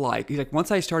wanted to he's like,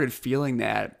 once I started feeling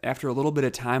that after a little bit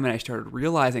of time and I started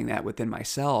realizing that within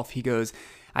myself, he goes,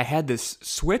 I had this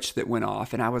switch that went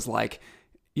off and I was like,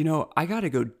 I got to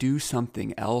go do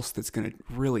something else that's going to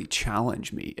really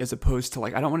challenge me, as opposed to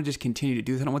like, I don't want to just continue to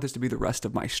do this. I don't want this to be the rest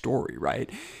of my story, right?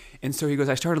 And so he goes,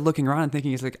 I started looking around and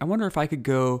thinking, he's like, I wonder if I could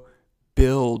go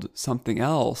build something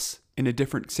else in a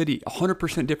different city,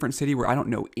 100% different city where I don't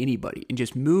know anybody, and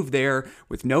just move there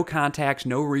with no contacts,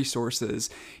 no resources,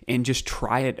 and just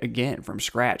try it again from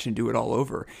scratch and do it all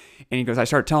over. And he goes, I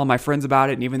started telling my friends about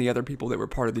it, and even the other people that were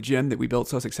part of the gym that we built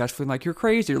so successfully. I'm like, you're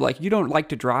crazy. You're like, you don't like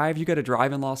to drive. You got to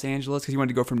drive in Los Angeles, because he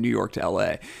wanted to go from New York to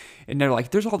LA. And they're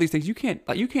like, there's all these things. You can't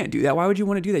do that. Why would you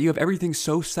want to do that? You have everything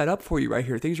so set up for you right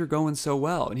here. Things are going so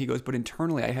well. And he goes, but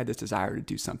internally I had this desire to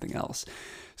do something else.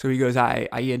 So he goes, I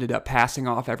ended up passing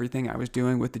off everything I was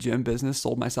doing with the gym business,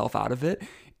 sold myself out of it,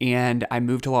 and I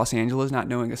moved to Los Angeles not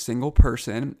knowing a single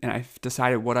person, and I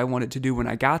decided what I wanted to do when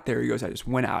I got there. He goes, I just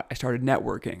went out. I started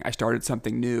networking. I started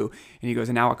something new. And he goes,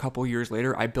 and now a couple years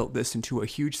later, I built this into a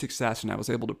huge success, and I was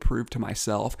able to prove to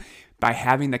myself by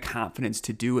having the confidence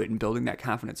to do it and building that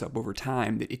confidence up over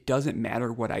time that it doesn't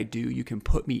matter what I do. You can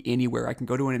put me anywhere. I can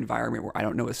go to an environment where I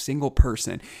don't know a single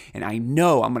person, and I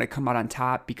know I'm going to come out on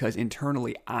top because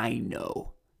internally I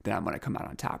know that I'm going to come out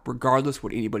on top, regardless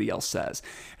what anybody else says.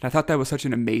 And I thought that was such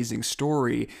an amazing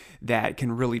story that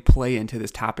can really play into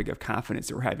this topic of confidence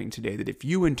that we're having today, that if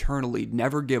you internally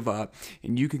never give up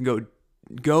and you can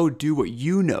go do what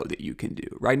you know that you can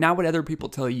do, right? Not what other people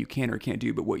tell you can or can't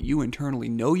do, but what you internally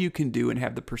know you can do and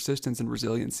have the persistence and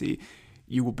resiliency,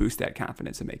 you will boost that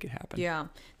confidence and make it happen. Yeah.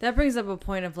 That brings up a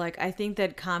point of like, I think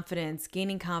that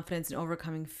gaining confidence and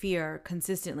overcoming fear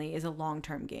consistently is a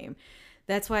long-term game.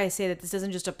 That's why I say that this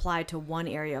doesn't just apply to one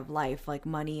area of life, like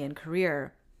money and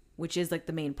career, which is like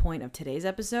the main point of today's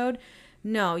episode.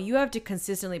 No, you have to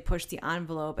consistently push the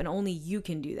envelope, and only you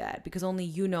can do that, because only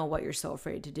you know what you're so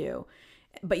afraid to do.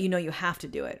 But you know you have to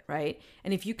do it, right?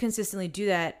 And if you consistently do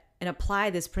that and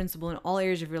apply this principle in all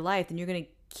areas of your life, then you're going to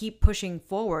keep pushing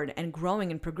forward and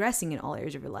growing and progressing in all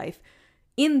areas of your life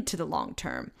into the long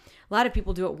term. A lot of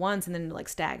people do it once and then like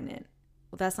stagnant.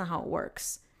 Well, that's not how it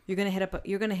works. You're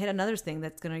going to hit another thing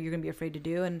you're going to be afraid to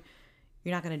do, and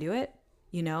you're not going to do it.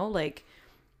 Like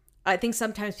I think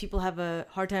sometimes people have a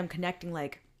hard time connecting,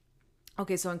 like,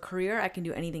 okay, so in career, I can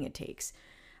do anything it takes.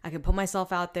 I can put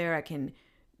myself out there. I can,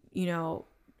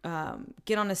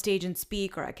 get on a stage and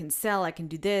speak, or I can sell, I can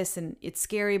do this, and it's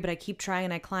scary, but I keep trying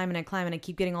and I climb and I climb and I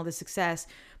keep getting all this success.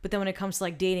 But then when it comes to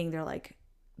like dating, they're like,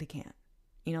 they can't,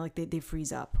 like they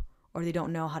freeze up, or they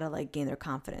don't know how to like gain their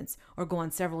confidence, or go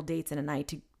on several dates in a night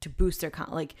to boost their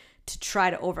to try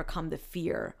to overcome the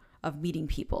fear of meeting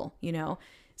people.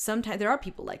 Sometimes there are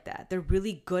people like that. They're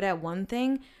really good at one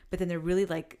thing, but then they're really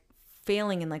like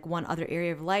failing in like one other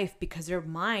area of life because they're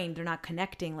not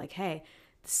connecting like, hey,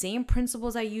 the same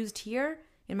principles I used here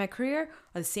in my career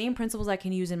are the same principles I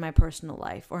can use in my personal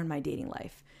life or in my dating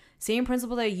life. Same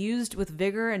principles I used with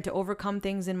vigor and to overcome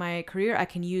things in my career, I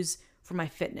can use for my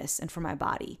fitness and for my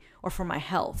body, or for my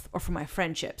health, or for my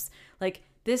friendships. Like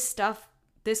this stuff,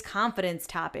 this confidence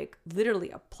topic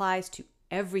literally applies to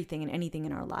everything and anything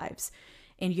in our lives.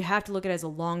 And you have to look at it as a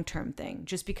long-term thing.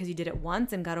 Just because you did it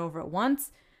once and got over it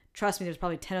once, trust me, there's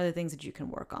probably 10 other things that you can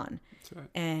work on. That's right.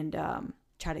 And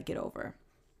try to get over.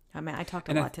 I mean, I talked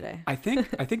a lot today. I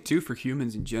think too, for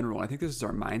humans in general, I think this is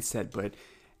our mindset, but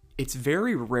it's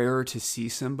very rare to see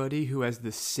somebody who has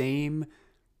the same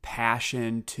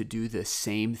passion to do the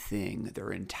same thing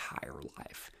their entire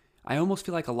life. I almost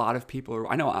feel like a lot of people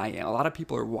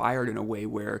are wired in a way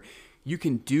where you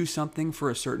can do something for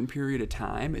a certain period of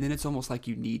time, and then it's almost like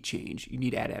you need change. You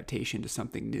need adaptation to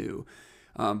something new.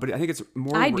 But I think it's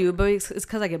more... I do, but it's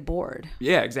because I get bored.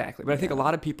 Yeah, exactly. But I think a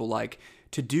lot of people like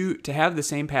to have the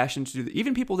same passion to do...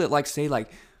 Even people that like say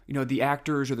like, the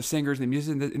actors or the singers and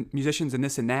the musicians and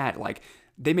this and that, like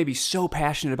they may be so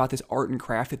passionate about this art and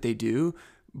craft that they do,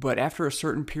 But after a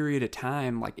certain period of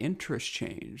time, like interests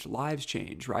change, lives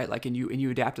change, right? Like, and you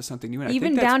adapt to something new. And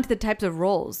even I think down to the types of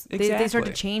roles, Exactly. they start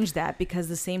to change that because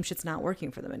the same shit's not working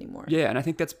for them anymore. Yeah, and I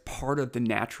think that's part of the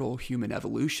natural human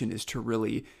evolution, is to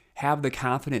really have the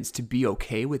confidence to be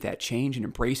okay with that change and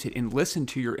embrace it, and listen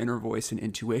to your inner voice and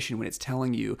intuition when it's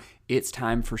telling you it's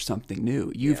time for something new.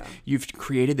 You've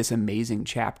created this amazing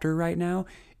chapter right now.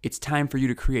 It's time for you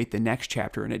to create the next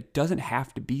chapter, and it doesn't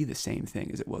have to be the same thing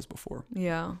as it was before.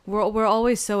 Yeah. We're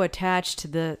always so attached to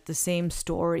the same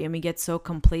story, and we get so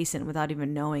complacent without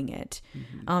even knowing it.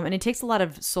 And it takes a lot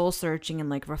of soul searching and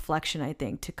like reflection, I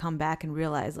think, to come back and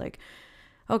realize like,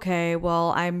 okay,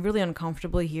 well, I'm really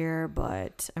uncomfortable here,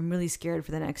 but I'm really scared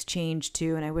for the next change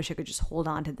too. And I wish I could just hold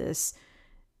on to this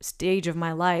stage of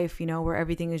my life, you know, where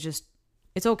everything is just,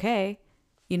 it's okay,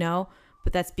 you know,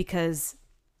 but that's because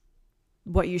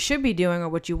what you should be doing or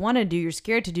what you want to do, you're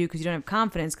scared to do because you don't have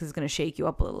confidence, because it's going to shake you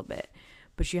up a little bit.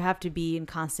 But you have to be in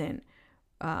constant,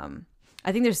 I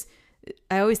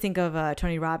always think of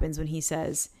Tony Robbins when he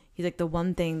says, he's like, the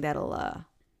one thing that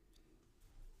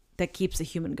keeps the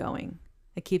human going,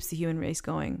 that keeps the human race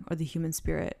going, or the human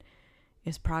spirit,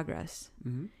 is progress.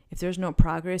 Mm-hmm. If there's no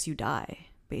progress, you die,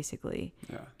 basically.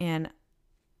 Yeah. And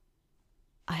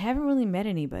I haven't really met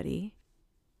anybody,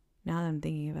 now that I'm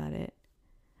thinking about it,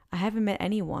 I haven't met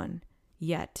anyone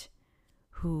yet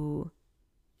who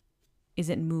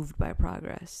isn't moved by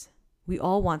progress. We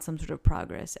all want some sort of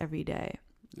progress every day.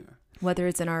 Yeah. Whether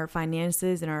it's in our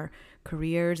finances, in our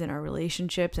careers, in our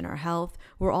relationships, in our health,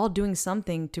 we're all doing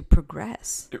something to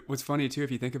progress. What's funny too,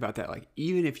 if you think about that, like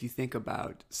even if you think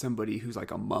about somebody who's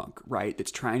like a monk, right,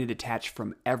 that's trying to detach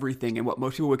from everything and what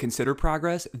most people would consider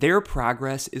progress, their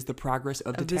progress is the progress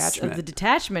of detachment. Of the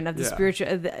detachment of the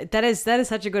spiritual. That is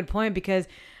such a good point, because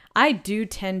I do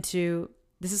tend to,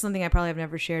 this is something I probably have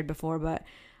never shared before, but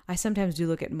I sometimes do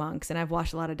look at monks, and I've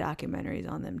watched a lot of documentaries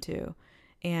on them too.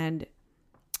 And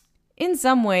in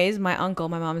some ways, my uncle,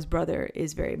 my mom's brother,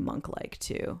 is very monk-like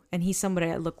too. And he's somebody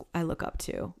I look up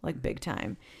to, like big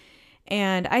time.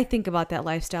 And I think about that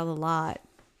lifestyle a lot.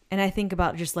 And I think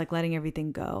about just like letting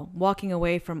everything go, walking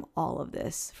away from all of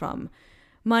this, from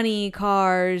money,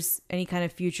 cars, any kind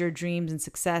of future dreams and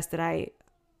success that I,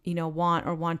 you know,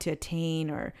 want to attain,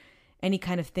 or any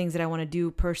kind of things that I want to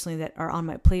do personally that are on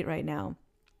my plate right now.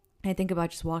 I think about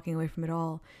just walking away from it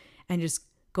all and just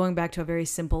going back to a very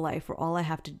simple life where all I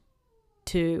have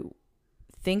to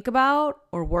think about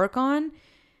or work on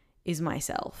is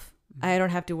myself. I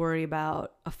don't have to worry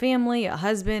about a family, a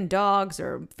husband, dogs,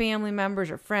 or family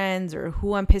members or friends, or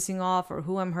who I'm pissing off, or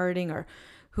who I'm hurting, or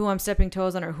who I'm stepping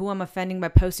toes on, or who I'm offending by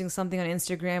posting something on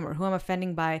Instagram, or who I'm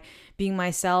offending by being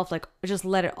myself. Like, just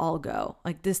let it all go.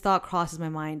 Like, this thought crosses my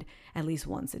mind at least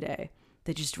once a day,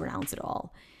 to just renounce it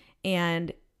all.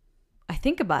 And I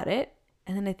think about it,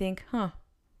 and then I think,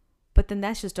 but then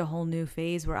that's just a whole new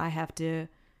phase where I have to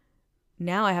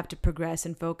progress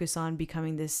and focus on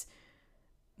becoming this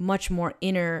much more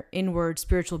inward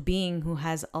spiritual being who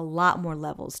has a lot more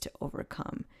levels to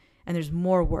overcome. And there's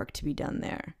more work to be done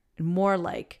there, and more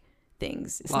like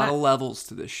things. It's a lot of levels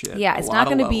to this shit. Yeah, it's not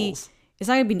going to be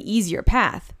an easier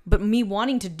path, but me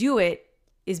wanting to do it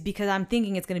is because I'm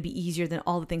thinking it's going to be easier than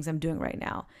all the things I'm doing right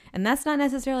now. And that's not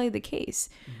necessarily the case.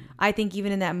 Mm-hmm. I think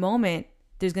even in that moment,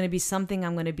 there's going to be something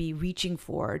I'm going to be reaching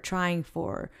for, trying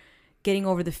for, getting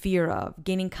over the fear of,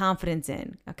 gaining confidence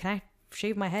in. Can I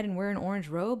shave my head and wear an orange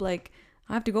robe? Like,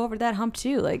 I have to go over that hump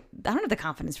too. Like, I don't have the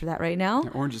confidence for that right now.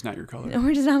 Orange is not your color.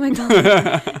 Orange is not my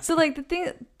color. So like I think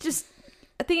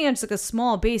on just like a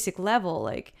small basic level,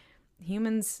 like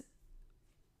humans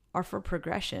are for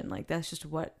progression. Like that's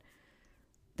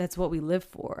what we live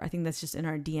for. I think that's just in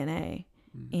our DNA.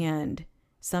 Mm-hmm. And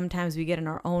sometimes we get in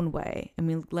our own way and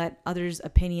we let others'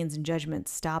 opinions and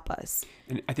judgments stop us.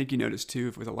 And I think you notice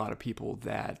too, with a lot of people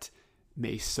that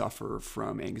may suffer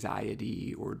from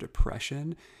anxiety or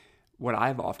depression, what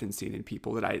I've often seen in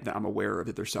people that I'm aware of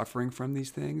that they're suffering from these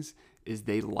things is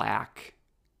they lack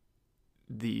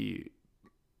the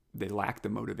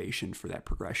motivation for that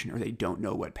progression, or they don't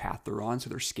know what path they're on. So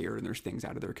they're scared and there's things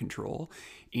out of their control,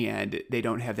 and they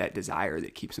don't have that desire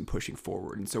that keeps them pushing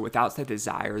forward. And so without that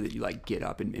desire that you like get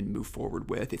up and move forward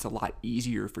with, it's a lot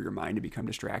easier for your mind to become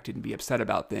distracted and be upset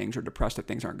about things or depressed that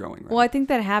things aren't going right. Well, I think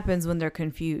that happens when they're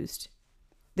confused.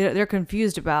 They're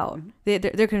confused about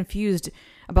they're confused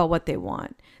about what they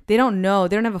want. They don't know.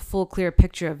 They don't have a full, clear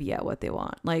picture of yet what they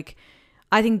want. Like,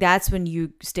 I think that's when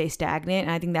you stay stagnant,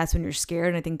 and I think that's when you're scared,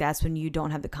 and I think that's when you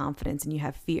don't have the confidence and you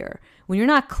have fear. When you're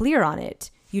not clear on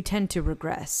it, you tend to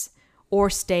regress or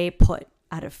stay put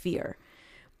out of fear.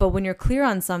 But when you're clear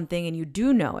on something and you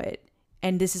do know it,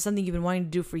 and this is something you've been wanting to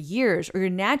do for years, or you're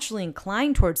naturally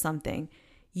inclined towards something,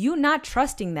 you not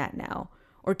trusting that now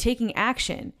or taking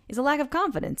action is a lack of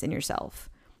confidence in yourself.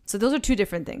 So those are two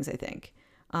different things, I think.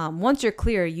 Once you're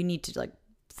clear, you need to like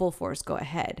full force go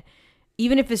ahead.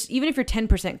 Even if you're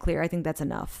 10% clear, I think that's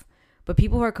enough. But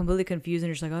people who are completely confused and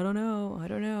are just like, I don't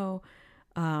know.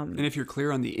 And if you're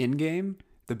clear on the end game,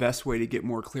 the best way to get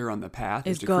more clear on the path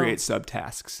is to create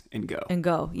subtasks and go. And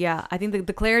go. Yeah. I think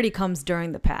the clarity comes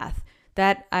during the path.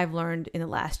 That I've learned in the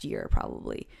last year,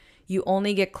 probably. You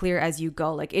only get clear as you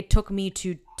go. Like it took me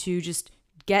to just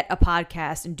get a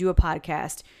podcast and do a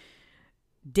podcast.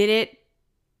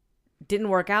 Didn't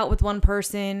work out with one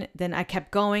person. Then I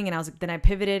kept going and then I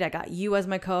pivoted. I got you as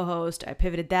my co-host. I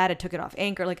pivoted that. I took it off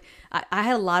Anchor. Like I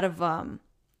had a lot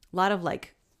of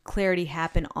like clarity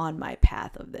happen on my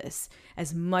path of this.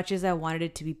 As much as I wanted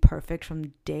it to be perfect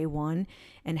from day one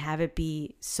and have it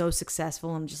be so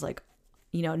successful, I'm just like,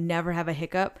 never have a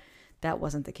hiccup. That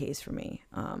wasn't the case for me.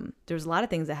 There's a lot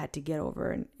of things I had to get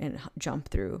over and jump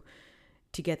through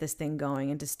to get this thing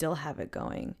going and to still have it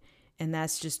going. And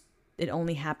that's just, it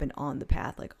only happened on the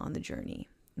path, like on the journey.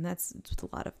 And that's with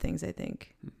a lot of things, I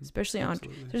think, especially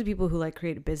there's people who like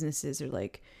create businesses or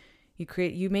like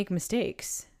you make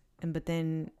mistakes but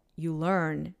then you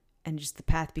learn and just the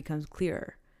path becomes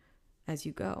clearer as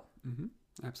you go. Mm-hmm.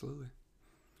 Absolutely.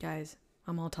 Guys,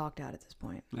 I'm all talked out at this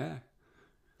point. Yeah.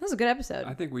 That was a good episode.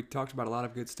 I think we talked about a lot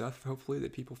of good stuff, hopefully,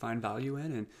 that people find value in.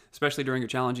 And especially during a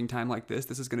challenging time like this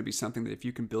is going to be something that if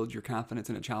you can build your confidence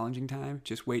in a challenging time,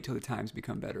 just wait till the times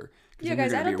become better. Yeah, then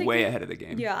guys, you're going to be way ahead of the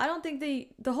game. Yeah, I don't think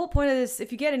the whole point of this,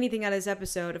 if you get anything out of this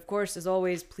episode, of course, as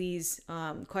always, please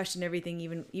question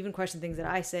everything, even question things that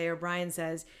I say or Brian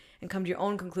says, and come to your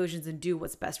own conclusions and do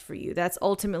what's best for you. That's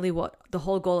ultimately what the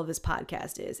whole goal of this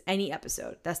podcast is. Any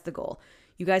episode, that's the goal.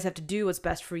 You guys have to do what's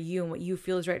best for you and what you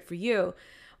feel is right for you.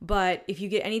 But if you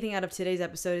get anything out of today's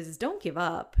episode is don't give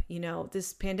up.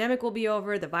 This pandemic will be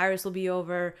over. The virus will be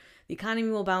over. The economy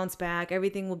will bounce back.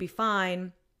 Everything will be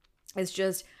fine. It's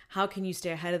just, how can you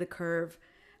stay ahead of the curve?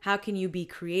 How can you be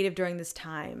creative during this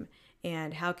time?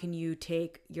 And how can you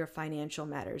take your financial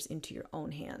matters into your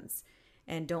own hands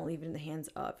and don't leave it in the hands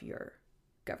of your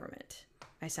government?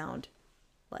 I sound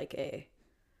like a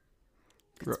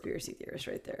conspiracy theorist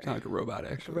right there. Sound like a robot,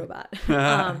 actually. A robot.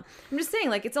 I'm just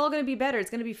saying, like, it's all going to be better. It's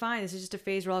going to be fine. This is just a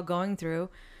phase we're all going through.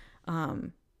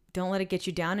 Don't let it get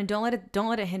you down, and don't let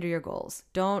it hinder your goals.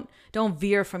 Don't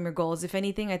veer from your goals. If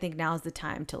anything, I think now is the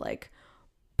time to like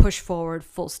push forward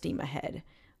full steam ahead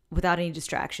without any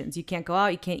distractions. You can't go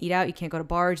out, you can't eat out, you can't go to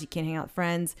bars, you can't hang out with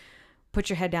friends. Put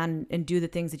your head down and do the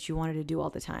things that you wanted to do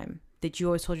all the time, that you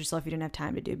always told yourself you didn't have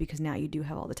time to do, because now you do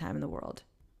have all the time in the world.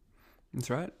 That's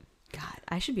right. God,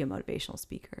 I should be a motivational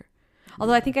speaker.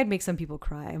 Although I think I'd make some people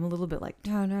cry. I'm a little bit like,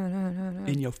 no.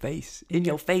 In your face. Take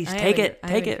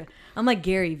it. I'm like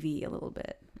Gary V a little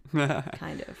bit.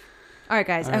 Kind of. All right,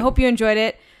 guys. I hope you enjoyed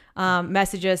it.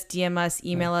 Message us, DM us,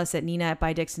 email us at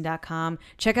nina@bydixon.com.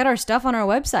 Check out our stuff on our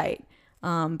website,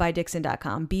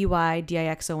 bydixon.com,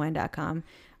 bydixon.com.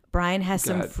 Brian has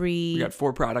some free... We got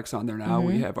 4 products on there now. Mm-hmm.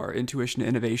 We have our Intuition to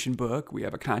Innovation book. We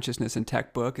have a Consciousness and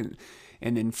Tech book. And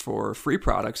then for free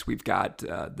products, we've got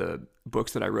the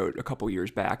books that I wrote a couple years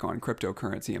back on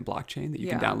cryptocurrency and blockchain that you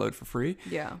can download for free.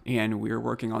 Yeah. And we're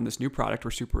working on this new product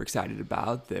we're super excited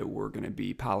about that we're going to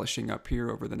be polishing up here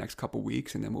over the next couple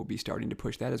weeks. And then we'll be starting to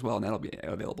push that as well. And that'll be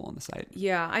available on the site.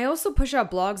 Yeah. I also push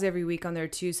out blogs every week on there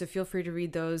too. So feel free to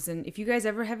read those. And if you guys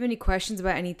ever have any questions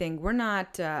about anything, we're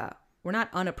not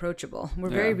unapproachable. We're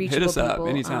very reachable. Hit us people. Up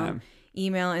anytime.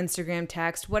 Email, Instagram,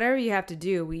 text, whatever you have to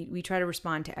do. We try to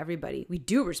respond to everybody. We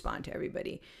do respond to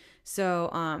everybody.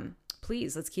 So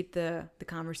please, let's keep the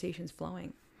conversations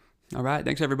flowing. All right.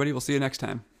 Thanks, everybody. We'll see you next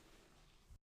time.